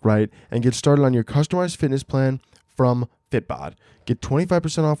year off right and get started on your customized fitness plan from Fitbod. Get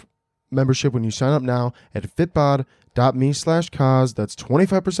 25% off membership when you sign up now at fitbod.me/cause. That's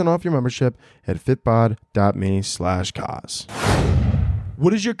 25% off your membership at fitbod.me/cause.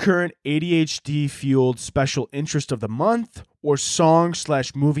 What is your current ADHD-fueled special interest of the month or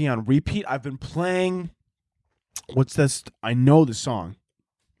song/movie on repeat? I've been playing, what's this? I know the song.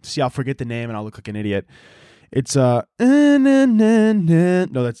 See, I'll forget the name and I'll look like an idiot. It's, no,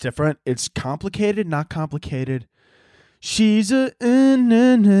 that's different. It's Complicated, Not Complicated. She's a,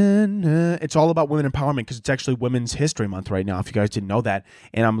 it's all about women empowerment, because it's actually Women's History Month right now, if you guys didn't know that.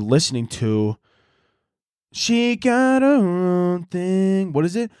 And I'm listening to She Got Her Own Thing. What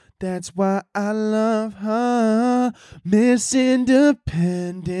is it? That's why I love her. Miss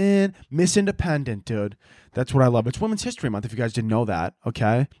Independent, dude. That's what I love. It's Women's History Month, if you guys didn't know that,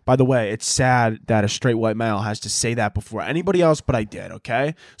 okay? By the way, it's sad that a straight white male has to say that before anybody else, but I did,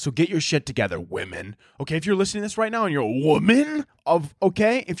 okay? So get your shit together, women. Okay, if you're listening to this right now and you're a woman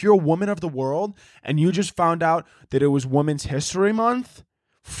if you're a woman of the world and you just found out that it was Women's History Month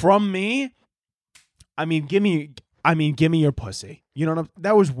from me, give me your pussy. You know what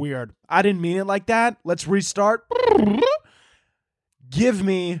that was weird. I didn't mean it like that. Let's restart. Give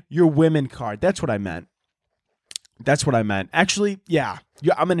me your women card. That's what I meant. That's what I meant. Actually, yeah,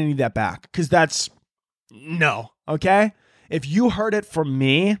 I'm going to need that back because no, okay? If you heard it from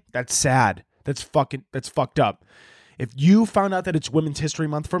me, that's sad. That's fucked up. If you found out that it's Women's History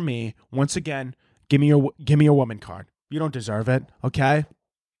Month from me, once again, give me your woman card. You don't deserve it, okay?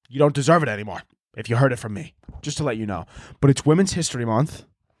 You don't deserve it anymore if you heard it from me, just to let you know. But it's Women's History Month.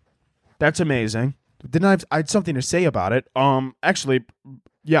 That's amazing. I had something to say about it. Actually,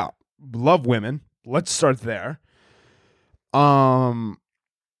 yeah, love women. Let's start there.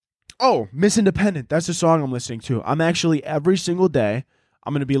 Miss Independent. That's the song I'm listening to. I'm actually every single day,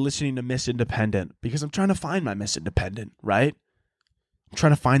 I'm going to be listening to Miss Independent because I'm trying to find my Miss Independent, right? I'm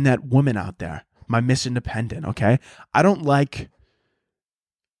trying to find that woman out there, my Miss Independent, okay? I don't like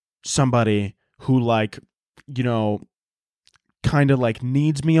somebody who kind of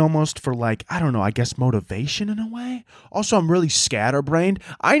needs me almost for I don't know, I guess motivation in a way. Also, I'm really scatterbrained.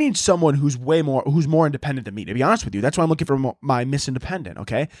 I need someone who's more independent than me, to be honest with you. That's why I'm looking for my Miss Independent,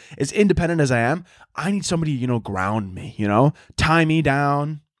 okay? As independent as I am, I need somebody, ground me, tie me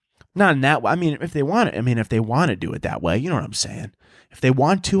down. Not in that way. I mean, if they want to do it that way, you know what I'm saying? If they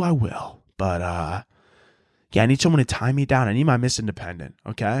want to, I will. But, yeah, I need someone to tie me down. I need my Miss Independent,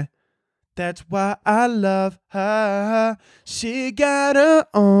 okay? That's why I love her. She got her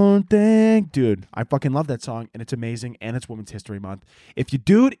own thing. Dude, I fucking love that song, and it's amazing, and it's Women's History Month. If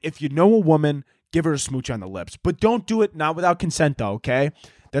you know a woman, give her a smooch on the lips. But don't do it not without consent, though, okay?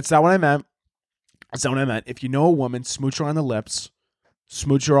 That's not what I meant. If you know a woman, smooch her on the lips.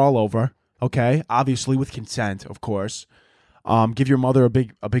 Smooch her all over, okay? Obviously with consent, of course. Give your mother a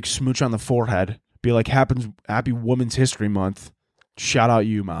big smooch on the forehead. Be like, happy Women's History Month. Shout out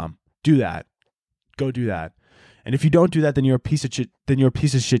you, Mom. Do that. Go do that. And if you don't do that, then you're a piece of shit. Then you're a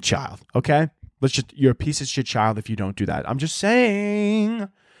piece of shit child. Okay? You're a piece of shit child if you don't do that. I'm just saying.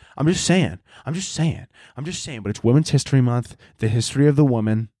 But it's Women's History Month, the history of the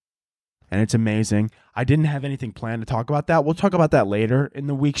woman, and it's amazing. I didn't have anything planned to talk about that. We'll talk about that later in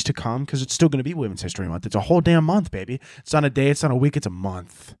the weeks to come because it's still going to be Women's History Month. It's a whole damn month, baby. It's not a day. It's not a week. It's a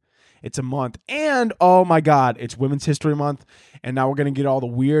month. It's a month. And, oh my God, it's Women's History Month. And now we're going to get all the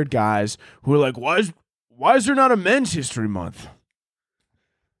weird guys who are like, why is there not a Men's History Month?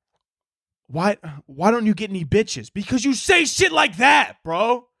 Why don't you get any bitches? Because you say shit like that,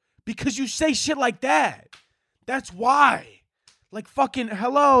 bro. Because you say shit like that. That's why. Fucking,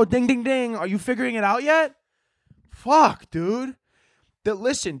 hello, ding, ding, ding. Are you figuring it out yet? Fuck, dude.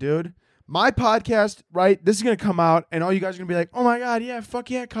 Listen, dude. My podcast, right, this is going to come out, and all you guys are going to be like, oh my God, yeah, fuck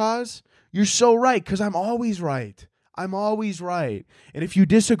yeah, cuz. You're so right, because I'm always right. I'm always right. And if you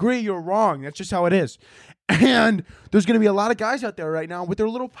disagree, you're wrong. That's just how it is. And there's going to be a lot of guys out there right now with their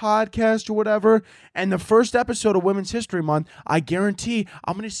little podcast or whatever, and the first episode of Women's History Month, I guarantee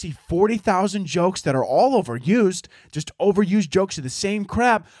I'm going to see 40,000 jokes that are all overused, just overused jokes of the same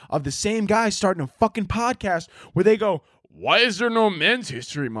crap of the same guys starting a fucking podcast where they go, why is there no Men's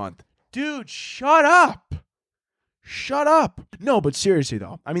History Month? Dude, shut up. Shut up. No, but seriously,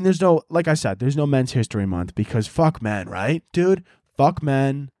 though. I mean, like I said, there's no Men's History Month because fuck men, right, dude? Fuck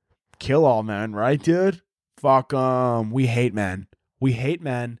men. Kill all men, right, dude? Fuck we hate men. We hate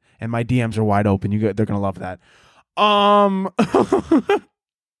men, and my DMs are wide open. They're going to love that.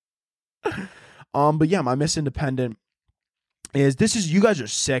 But yeah, my Miss Independent is, you guys are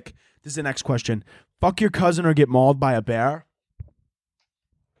sick. This is the next question. Fuck your cousin or get mauled by a bear?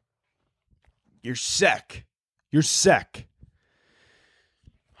 You're sick. You're sick.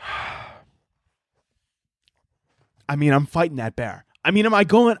 I mean, I'm fighting that bear. I mean,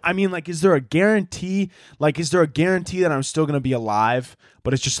 is there a guarantee? Is there a guarantee that I'm still going to be alive?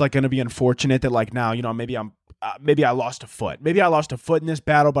 But it's just going to be unfortunate that now, maybe I lost a foot. Maybe I lost a foot in this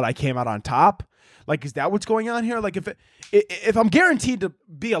battle, but I came out on top. Is that what's going on here? If I'm guaranteed to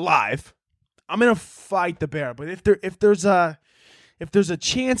be alive, I'm going to fight the bear. But if there's a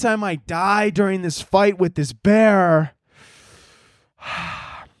chance I might die during this fight with this bear,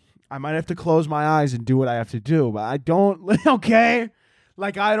 I might have to close my eyes and do what I have to do. But I don't, okay?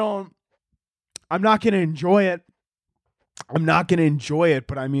 I'm not going to enjoy it. I'm not going to enjoy it,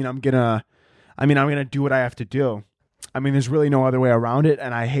 but I'm going to do what I have to do. I mean, there's really no other way around it,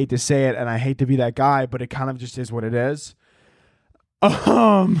 and I hate to say it, and I hate to be that guy, but it kind of just is what it is.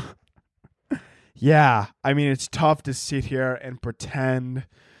 Yeah, I mean, it's tough to sit here and pretend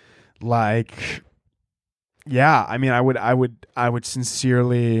yeah, I mean, I would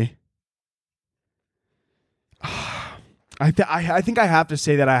sincerely, I think I have to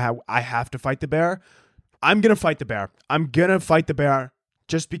say that I have to fight the bear. I'm going to fight the bear. I'm going to fight the bear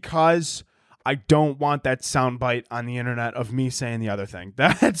just because I don't want that soundbite on the internet of me saying the other thing.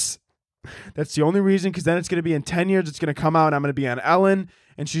 That's That's the only reason, because then it's going to be in 10 years, it's going to come out, and I'm going to be on Ellen,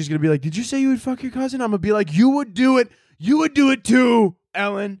 and she's going to be like, did you say you would fuck your cousin? I'm going to be like, you would do it. You would do it too,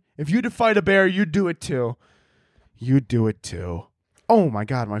 Ellen. If you had to fight a bear, you'd do it too. You'd do it too. Oh my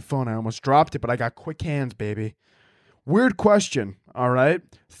God, my phone, I almost dropped it, but I got quick hands, baby. Weird question, all right?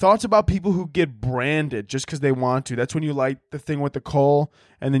 Thoughts about people who get branded just because they want to. That's when you light the thing with the coal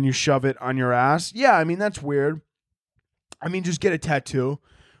and then you shove it on your ass. Yeah, I mean, that's weird. I mean, just get a tattoo,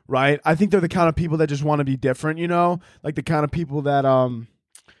 right? I think they're the kind of people that just want to be different, you know? Like the kind of people that,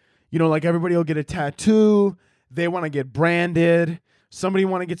 you know, like everybody will get a tattoo. They want to get branded. Somebody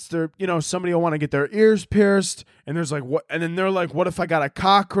want to get their, you know, somebody will want to get their ears pierced, and there's like what, and then they're like, what if I got a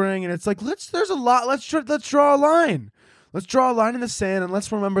cock ring? And it's like, let's draw a line. Let's draw a line in the sand, and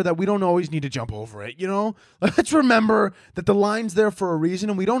let's remember that we don't always need to jump over it, you know? Let's remember that the line's there for a reason,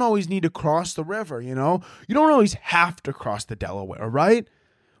 and we don't always need to cross the river, you know? You don't always have to cross the Delaware, right?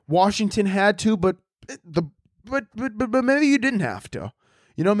 Washington had to, but maybe you didn't have to.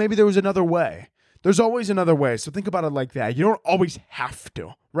 You know, maybe there was another way. There's always another way. So think about it like that. You don't always have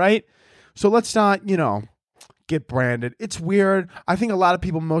to, right? So let's not, you know, get branded. It's weird. I think a lot of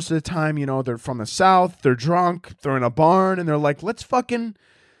people most of the time, you know, they're from the South, they're drunk, they're in a barn, and they're like, let's fucking,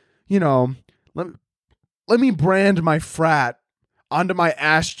 you know, let me brand my frat onto my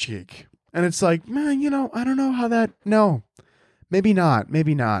ass cheek. And it's like, man, you know, I don't know how that, no, maybe not.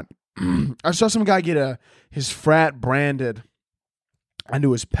 I saw some guy get his frat branded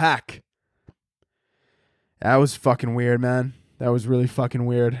onto his pack. That was fucking weird, man. That was really fucking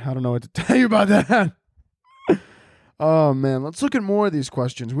weird. I don't know what to tell you about that. Oh, man. Let's look at more of these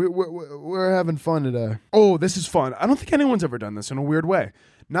questions. We're having fun today. Oh, this is fun. I don't think anyone's ever done this in a weird way.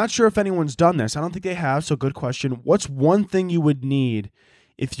 Not sure if anyone's done this. I don't think they have, so good question. What's one thing you would need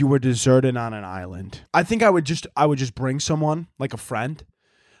if you were deserted on an island? I think I would just bring someone, like a friend.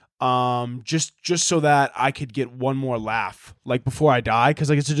 Just so that I could get one more laugh, like before I die, because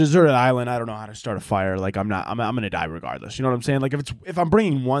like it's a deserted island. I don't know how to start a fire. Like I'm gonna die regardless. You know what I'm saying? Like if I'm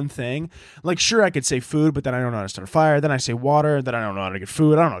bringing one thing, like sure I could say food, but then I don't know how to start a fire. Then I say water. Then I don't know how to get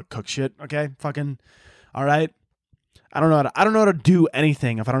food. I don't know how to cook shit. Okay, fucking, all right. I don't know how to do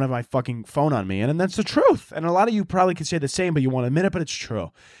anything if I don't have my fucking phone on me, and that's the truth. And a lot of you probably could say the same, but you won't admit it. But it's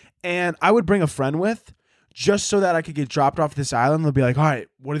true. And I would bring a friend with. Just so that I could get dropped off this island. They'll be like, all right,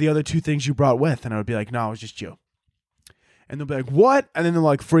 what are the other two things you brought with? And I would be like, no, it was just you. And they'll be like, what? And then they'll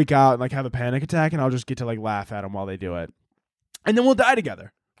like freak out and like have a panic attack, and I'll just get to like laugh at them while they do it. And then we'll die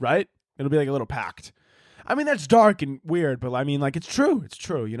together, right? It'll be like a little pact. I mean, that's dark and weird, but I mean, like, it's true. It's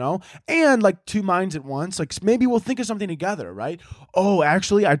true, you know? And like two minds at once, like maybe we'll think of something together, right? Oh,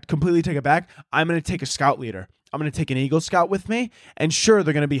 actually, I completely take it back. I'm going to take a scout leader. I'm going to take an Eagle Scout with me. And sure,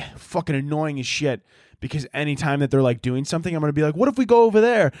 they're going to be fucking annoying as shit. Because anytime that they're like doing something, I'm going to be like, what if we go over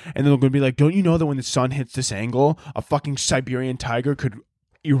there? And they're going to be like, don't you know that when the sun hits this angle, a fucking Siberian tiger could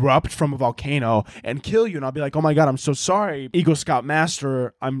erupt from a volcano and kill you? And I'll be like, oh my God, I'm so sorry, Eagle Scout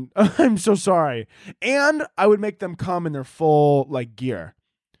Master. I'm so sorry. And I would make them come in their full like gear,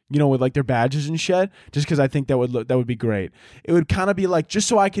 you know, with like their badges and shit, just because I think that would be great. It would kind of be like, just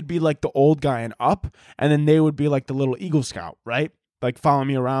so I could be like the old guy and up, and then they would be like the little Eagle Scout, right? Like following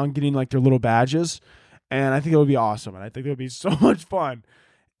me around, getting like their little badges. And I think it would be awesome. And I think it would be so much fun.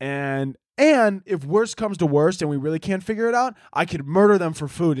 And if worst comes to worst and we really can't figure it out, I could murder them for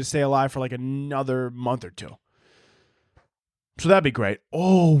food to stay alive for like another month or two. So that'd be great.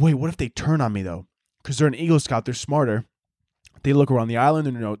 Oh, wait, what if they turn on me though? Because they're an Eagle Scout. They're smarter. They look around the island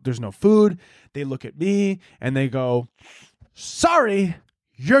and there's no food. They look at me and they go, sorry,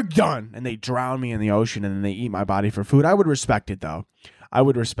 you're done. And they drown me in the ocean and then they eat my body for food. I would respect it though. I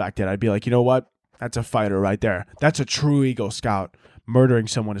would respect it. I'd be like, you know what? That's a fighter right there. That's a true Eagle Scout murdering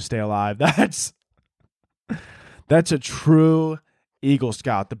someone to stay alive. That's a true Eagle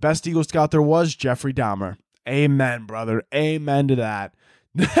Scout. The best Eagle Scout there was, Jeffrey Dahmer. Amen, brother. Amen to that.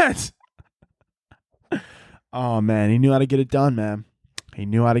 Oh, man. He knew how to get it done, man. He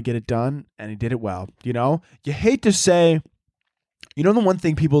knew how to get it done, and he did it well. You know, you hate to say, you know, the one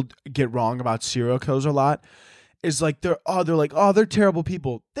thing people get wrong about serial killers a lot is like, they're terrible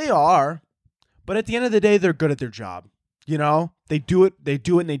people. They are. But at the end of the day, they're good at their job. You know, they do it and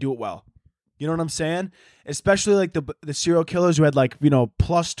they do it well. You know what I'm saying? Especially like the serial killers who had like, you know,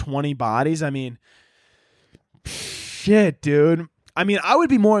 plus 20 bodies. I mean, shit, dude. I mean, I would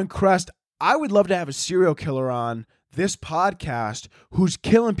be more impressed. I would love to have a serial killer on this podcast who's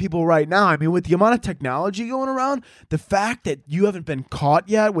killing people right now. I mean, with the amount of technology going around, the fact that you haven't been caught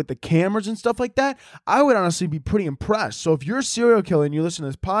yet with the cameras and stuff like that, I would honestly be pretty impressed. So if you're a serial killer and you listen to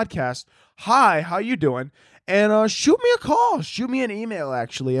this podcast, hi, how you doing? And shoot me a call. Shoot me an email,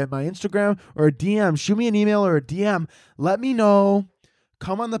 actually, at my Instagram or a DM. Shoot me an email or a DM. Let me know.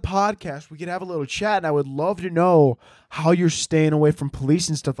 Come on the podcast. We could have a little chat, and I would love to know how you're staying away from police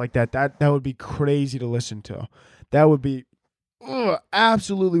and stuff like that. That would be crazy to listen to. That would be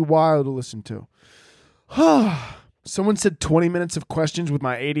absolutely wild to listen to. Someone said 20 minutes of questions with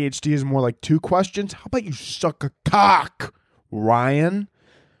my ADHD is more like 2 questions. How about you suck a cock, Ryan?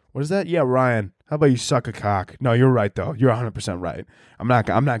 What is that? Yeah, Ryan. How about you suck a cock? No, you're right, though. You're 100% right. I'm not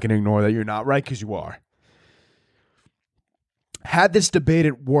going to ignore that you're not right, because you are. Had this debate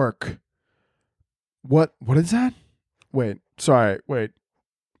at work. What is that? Wait. Where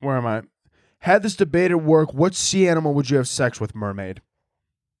am I? Had this debate at work. What sea animal would you have sex with, mermaid?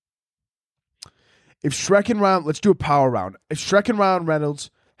 If Shrek and Ryan, let's do a power round. If Shrek and Ryan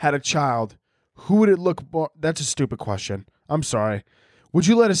Reynolds had a child, who would it look more? That's a stupid question. I'm sorry. Would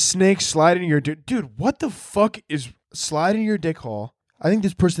you let a snake slide into your dick? Dude, what the fuck is slide in your dick hole? I think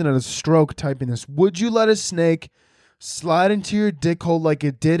this person had a stroke typing this. Would you let a snake slide into your dick hole like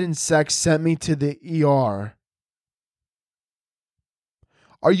it did in Sex Sent Me to the ER?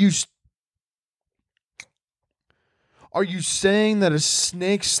 Are you saying that a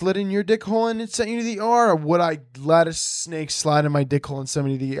snake slid in your dick hole and it sent you to the ER? Or would I let a snake slide in my dick hole and send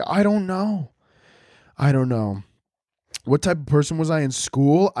me to the ER? I don't know. What type of person was I in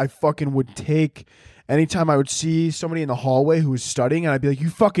school? I fucking would take, anytime I would see somebody in the hallway who was studying, and I'd be like, you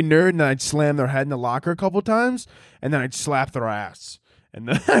fucking nerd, and then I'd slam their head in the locker a couple times, and then I'd slap their ass. And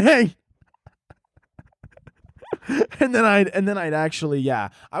then and then I'd actually, yeah.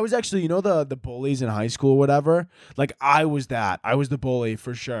 I was actually, the bullies in high school or whatever? Like, I was that. I was the bully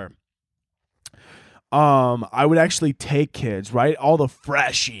for sure. I would actually take kids, right? All the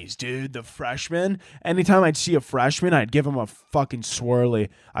freshies, dude, the freshmen. Anytime I'd see a freshman, I'd give them a fucking swirly.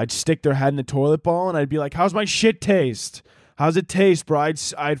 I'd stick their head in the toilet bowl, and I'd be like, how's my shit taste? How's it taste, bro?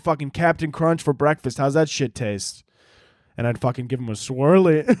 I'd fucking Captain Crunch for breakfast. How's that shit taste? And I'd fucking give them a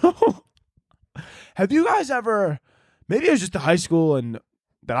swirly. Have you guys ever, maybe it was just the high school and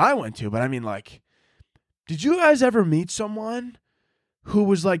that I went to, but I mean, like, did you guys ever meet someone who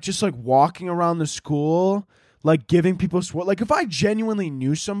was like just like walking around the school, like giving people like if I genuinely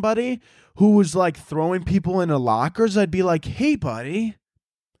knew somebody who was like throwing people into lockers, I'd be like, hey buddy,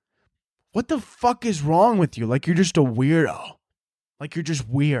 what the fuck is wrong with you? Like, you're just a weirdo. Like, you're just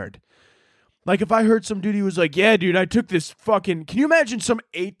weird. Like, if I heard some dude, he was like, yeah, dude, I took this fucking, can you imagine some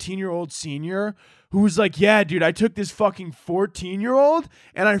 18-year-old senior who was like, yeah, dude, I took this fucking 14-year-old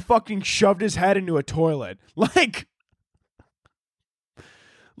and I fucking shoved his head into a toilet. Like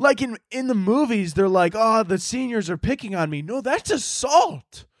in the movies, they're like, oh, the seniors are picking on me. No, that's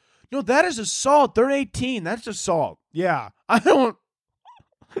assault. No, that is assault. They're 18. That's assault. Yeah. I don't,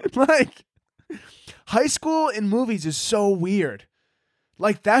 like, high school in movies is so weird.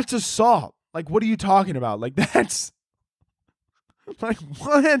 Like, that's assault. Like, what are you talking about? Like, that's, like,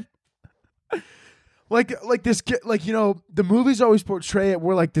 what? Like this kid, like, the movies always portray it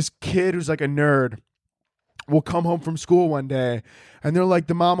where, like, this kid who's like a nerd will come home from school one day, and they're like,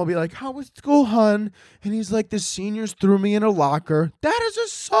 the mom will be like, how was school, hun? And he's like, the seniors threw me in a locker. That is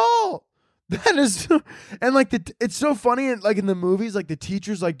assault. That is, and like, it's so funny, and like in the movies, like the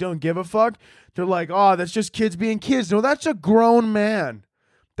teachers like don't give a fuck. They're like, oh, that's just kids being kids. No, that's a grown man.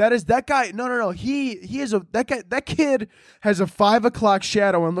 That guy. No. He is that kid has a 5 o'clock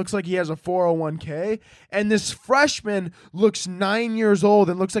shadow and looks like he has a 401k. And this freshman looks 9 years old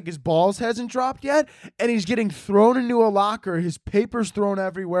and looks like his balls hasn't dropped yet. And he's getting thrown into a locker. His papers thrown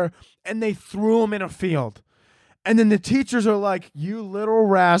everywhere, and they threw him in a field. And then the teachers are like, you little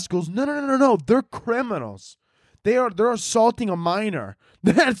rascals. No. They're criminals. They're assaulting a minor.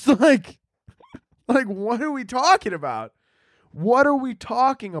 That's like, what are we talking about? What are we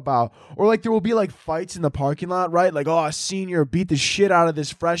talking about? Or like there will be like fights in the parking lot, right? Like, oh, a senior beat the shit out of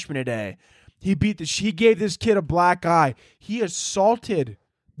this freshman today. He gave this kid a black eye. He assaulted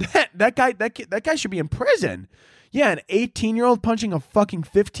that guy. That guy should be in prison. Yeah, an 18-year-old punching a fucking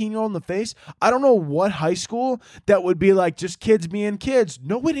 15-year-old in the face. I don't know what high school that would be like just kids being kids.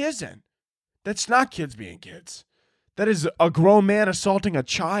 No, it isn't. That's not kids being kids. That is a grown man assaulting a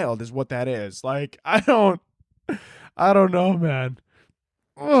child is what that is. Like, I don't know, man.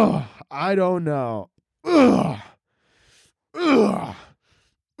 Ugh, I don't know. Ugh.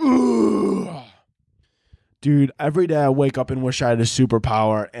 Dude, every day I wake up and wish I had a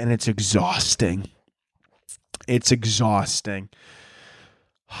superpower, and it's exhausting. It's exhausting.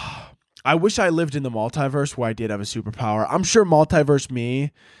 I wish I lived in the multiverse where I did have a superpower. I'm sure multiverse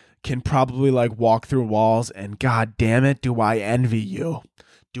me can probably like walk through walls, and god damn it, do I envy you.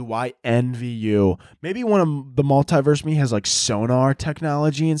 Do I envy you? Maybe one of the multiverse me has like sonar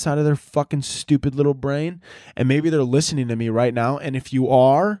technology inside of their fucking stupid little brain. And maybe they're listening to me right now. And if you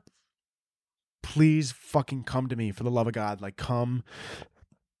are, please fucking come to me for the love of God. Like, come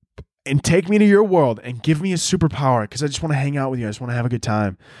and take me to your world and give me a superpower, because I just want to hang out with you. I just want to have a good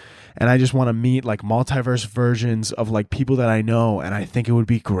time. And I just want to meet like multiverse versions of like people that I know. And I think it would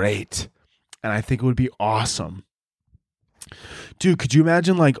be great. And I think it would be awesome. Dude, could you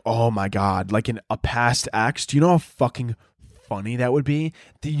imagine like, oh my God, like in a past ex? Do you know how fucking funny that would be?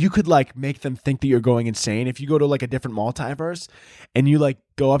 That you could like make them think that you're going insane. If you go to like a different multiverse and you like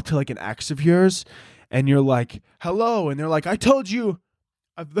go up to like an ex of yours and you're like, hello. And they're like, I told you.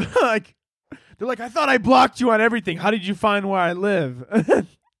 They're like, I thought I blocked you on everything. How did you find where I live?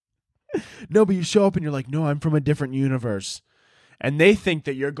 No, but you show up and you're like, no, I'm from a different universe. And they think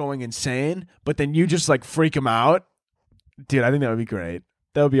that you're going insane, but then you just like freak them out. Dude, I think that would be great.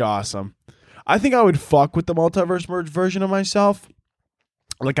 That would be awesome. I think I would fuck with the multiverse merge version of myself.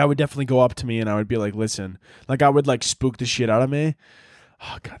 Like, I would definitely go up to me and I would be like, listen. Like, I would like spook the shit out of me.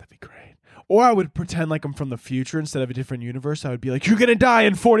 Oh, God, that'd be great. Or I would pretend like I'm from the future instead of a different universe. I would be like, you're going to die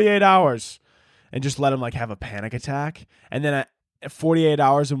in 48 hours. And just let them like have a panic attack. And then at 48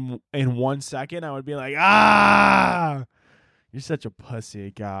 hours in 1 second, I would be like, ah, you're such a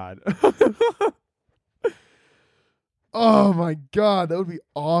pussy, God. Oh my God, that would be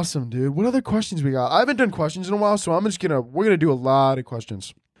awesome, dude. What other questions we got? I haven't done questions in a while, so we're gonna do a lot of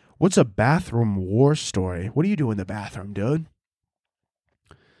questions. What's a bathroom war story? What do you do in the bathroom, dude?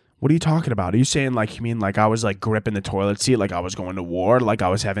 What are you talking about? Are you saying like, you mean like I was like gripping the toilet seat like I was going to war, like I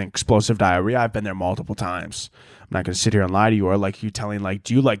was having explosive diarrhea? I've been there multiple times. I'm not gonna sit here and lie to you. Or like you telling like,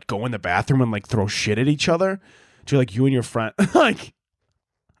 do you like go in the bathroom and like throw shit at each other? Do you like you and your friend like?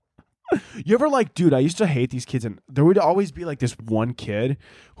 You ever like, dude, I used to hate these kids, and there would always be like this one kid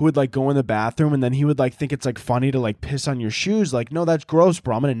who would like go in the bathroom and then he would like think it's like funny to like piss on your shoes. Like, no, that's gross,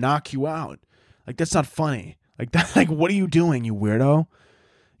 bro. I'm going to knock you out. Like, that's not funny. Like, that, like, what are you doing, you weirdo?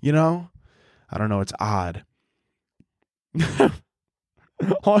 You know? I don't know. It's odd.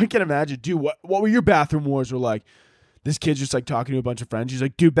 All I can imagine, dude, what were your bathroom wars were like? This kid's just like talking to a bunch of friends. He's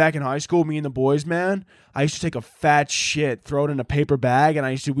like, dude, back in high school, me and the boys, man, I used to take a fat shit, throw it in a paper bag, and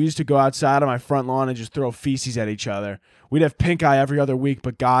we used to go outside on my front lawn and just throw feces at each other. We'd have pink eye every other week,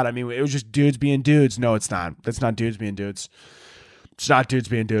 but God, I mean, it was just dudes being dudes. No, it's not. That's not dudes being dudes. It's not dudes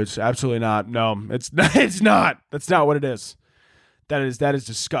being dudes. Absolutely not. No, it's not. That's not what it is. That is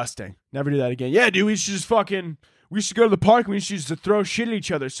disgusting. Never do that again. Yeah, dude, we used to go to the park and we used to throw shit at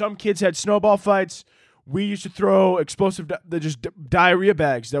each other. Some kids had snowball fights. We used to throw explosive, diarrhea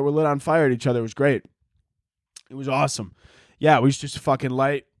bags that were lit on fire at each other. It was great. It was awesome. Yeah, we used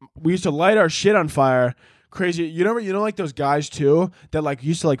to light our shit on fire. Crazy. You know, like those guys too that like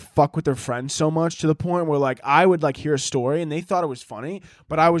used to like fuck with their friends so much to the point where like I would like hear a story and they thought it was funny,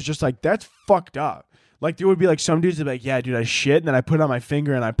 but I was just like, that's fucked up. Like there would be like some dudes that be like, yeah, dude, I shit, and then I put it on my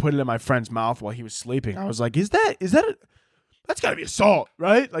finger and I put it in my friend's mouth while he was sleeping. I was like, that's gotta be assault,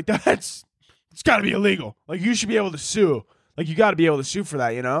 right? Like it's got to be illegal. Like, you should be able to sue. Like, you got to be able to sue for that,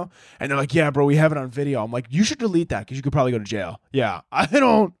 you know? And they're like, yeah, bro, we have it on video. I'm like, you should delete that because you could probably go to jail. Yeah, I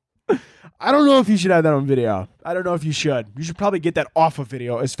don't know if you should have that on video. I don't know if you should. You should probably get that off of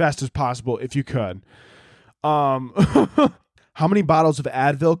video as fast as possible if you could. How many bottles of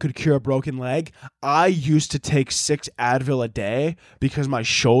Advil could cure a broken leg? I used to take 6 Advil a day because my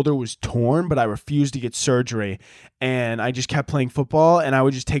shoulder was torn, but I refused to get surgery. And I just kept playing football, and I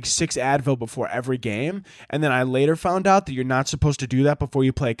would just take 6 Advil before every game. And then I later found out that you're not supposed to do that before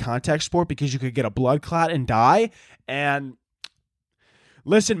you play a contact sport because you could get a blood clot and die. And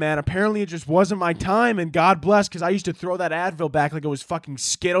listen, man, apparently it just wasn't my time, and God bless, because I used to throw that Advil back like it was fucking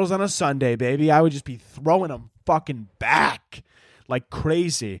Skittles on a Sunday, baby. I would just be throwing them fucking back like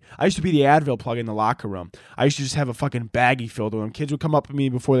crazy. I used to be the Advil plug in the locker room. I used to just have a fucking baggie filled with them. Kids would come up to me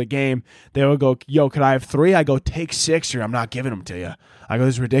before the game. They would go, yo, could I have 3? I go, take 6 or I'm not giving them to you. I go,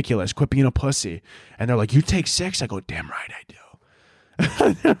 this is ridiculous. Quit being a pussy. And they're like, you take 6? I go, damn right I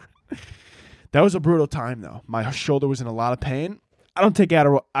do. That was a brutal time, though. My shoulder was in a lot of pain. I don't take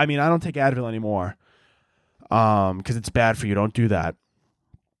Advil anymore because it's bad for you. Don't do that.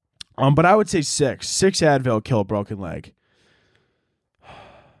 But I would say 6. 6 Advil kill a broken leg.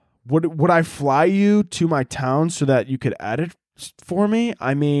 Would I fly you to my town so that you could edit for me?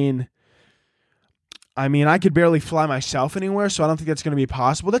 I mean, I could barely fly myself anywhere, so I don't think that's going to be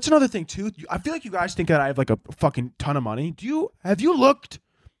possible. That's another thing, too. I feel like you guys think that I have like a fucking ton of money. Have you looked?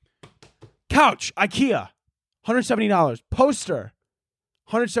 Couch, IKEA, $170. Poster,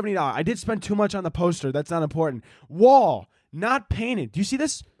 $170. I did spend too much on the poster. That's not important. Wall, not painted. Do you see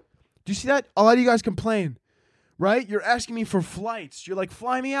this? Do you see that? A lot of you guys complain, right? You're asking me for flights. You're like,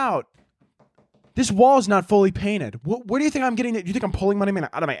 fly me out. This wall is not fully painted. Where do you think I'm getting it? Do you think I'm pulling money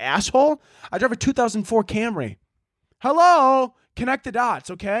out of my asshole? I drive a 2004 Camry. Hello? Connect the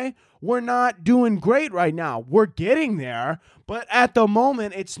dots, okay? We're not doing great right now. We're getting there, but at the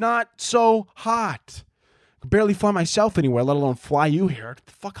moment, it's not so hot. I can barely fly myself anywhere, let alone fly you here. Get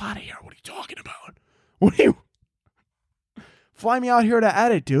the fuck out of here. What are you talking about? What are you... Fly me out here to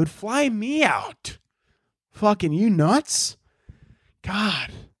edit, dude. Fly me out. Fucking you nuts?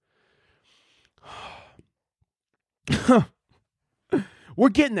 God. We're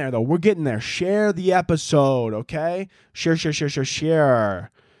getting there, though. We're getting there. Share the episode, okay?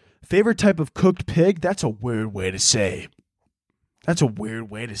 Share. Favorite type of cooked pig? That's a weird way to say. That's a weird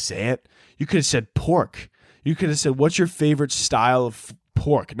way to say it. You could have said pork. You could have said, what's your favorite style of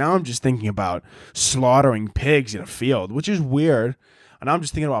pork? Now I'm just thinking about slaughtering pigs in a field, which is weird. And I'm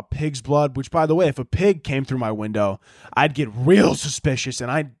just thinking about pig's blood, which, by the way, if a pig came through my window, I'd get real suspicious and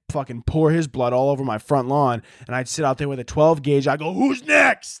I'd fucking pour his blood all over my front lawn and I'd sit out there with a 12 gauge. I'd go, who's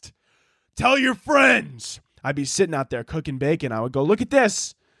next? Tell your friends. I'd be sitting out there cooking bacon. I would go, look at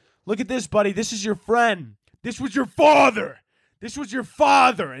this. Look at this, buddy. This is your friend. This was your father. This was your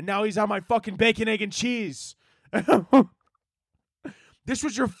father. And now he's on my fucking bacon, egg, and cheese. This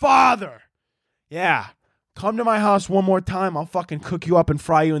was your father. Yeah. Come to my house one more time. I'll fucking cook you up and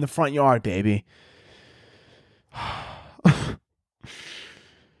fry you in the front yard, baby.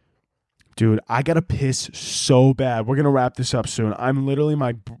 Dude, I gotta piss so bad. We're gonna wrap this up soon. I'm literally,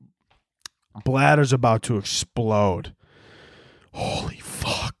 my bladder's about to explode. Holy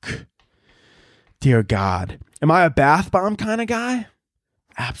fuck. Dear God. Am I a bath bomb kind of guy?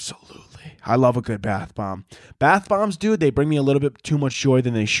 Absolutely. I love a good bath bomb. Bath bombs, dude, they bring me a little bit too much joy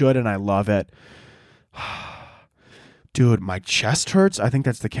than they should, and I love it. Dude, my chest hurts. I think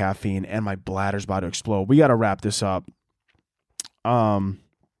that's the caffeine, and my bladder's about to explode. We got to wrap this up.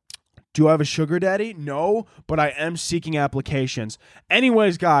 Do I have a sugar daddy? No, but I am seeking applications.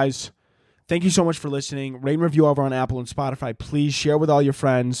 Anyways, guys, thank you so much for listening. Rate and review over on Apple and Spotify. Please share with all your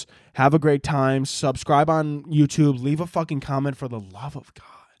friends. Have a great time. Subscribe on YouTube. Leave a fucking comment, for the love of God.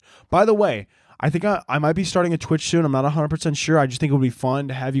 By the way, I think I might be starting a Twitch soon. I'm not 100% sure. I just think it would be fun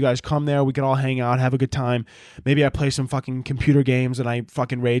to have you guys come there. We could all hang out, have a good time. Maybe I play some fucking computer games and I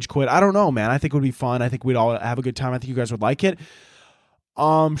fucking rage quit. I don't know, man. I think it would be fun. I think we'd all have a good time. I think you guys would like it.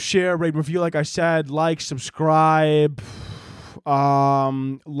 Share, rate, review, like I said. Like, subscribe.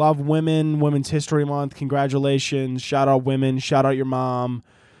 Love women. Women's History Month. Congratulations. Shout out women. Shout out your mom.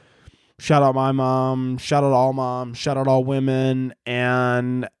 Shout out my mom. Shout out all moms. Shout out all women.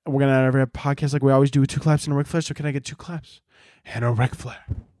 And we're going to end every podcast like we always do with 2 claps and a Ric Flair. So can I get 2 claps and a Ric Flair?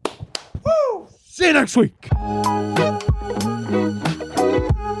 Woo! See you next week.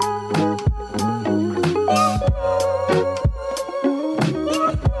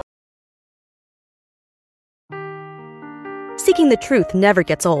 Seeking the truth never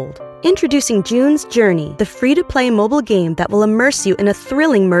gets old. Introducing June's Journey, the free-to-play mobile game that will immerse you in a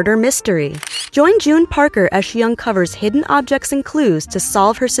thrilling murder mystery. Join June Parker as she uncovers hidden objects and clues to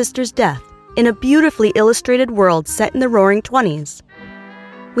solve her sister's death in a beautifully illustrated world set in the Roaring '20s.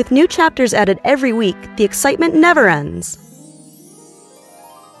 With new chapters added every week, the excitement never ends.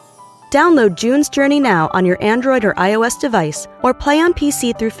 Download June's Journey now on your Android or iOS device, or play on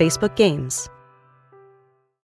PC through Facebook Games.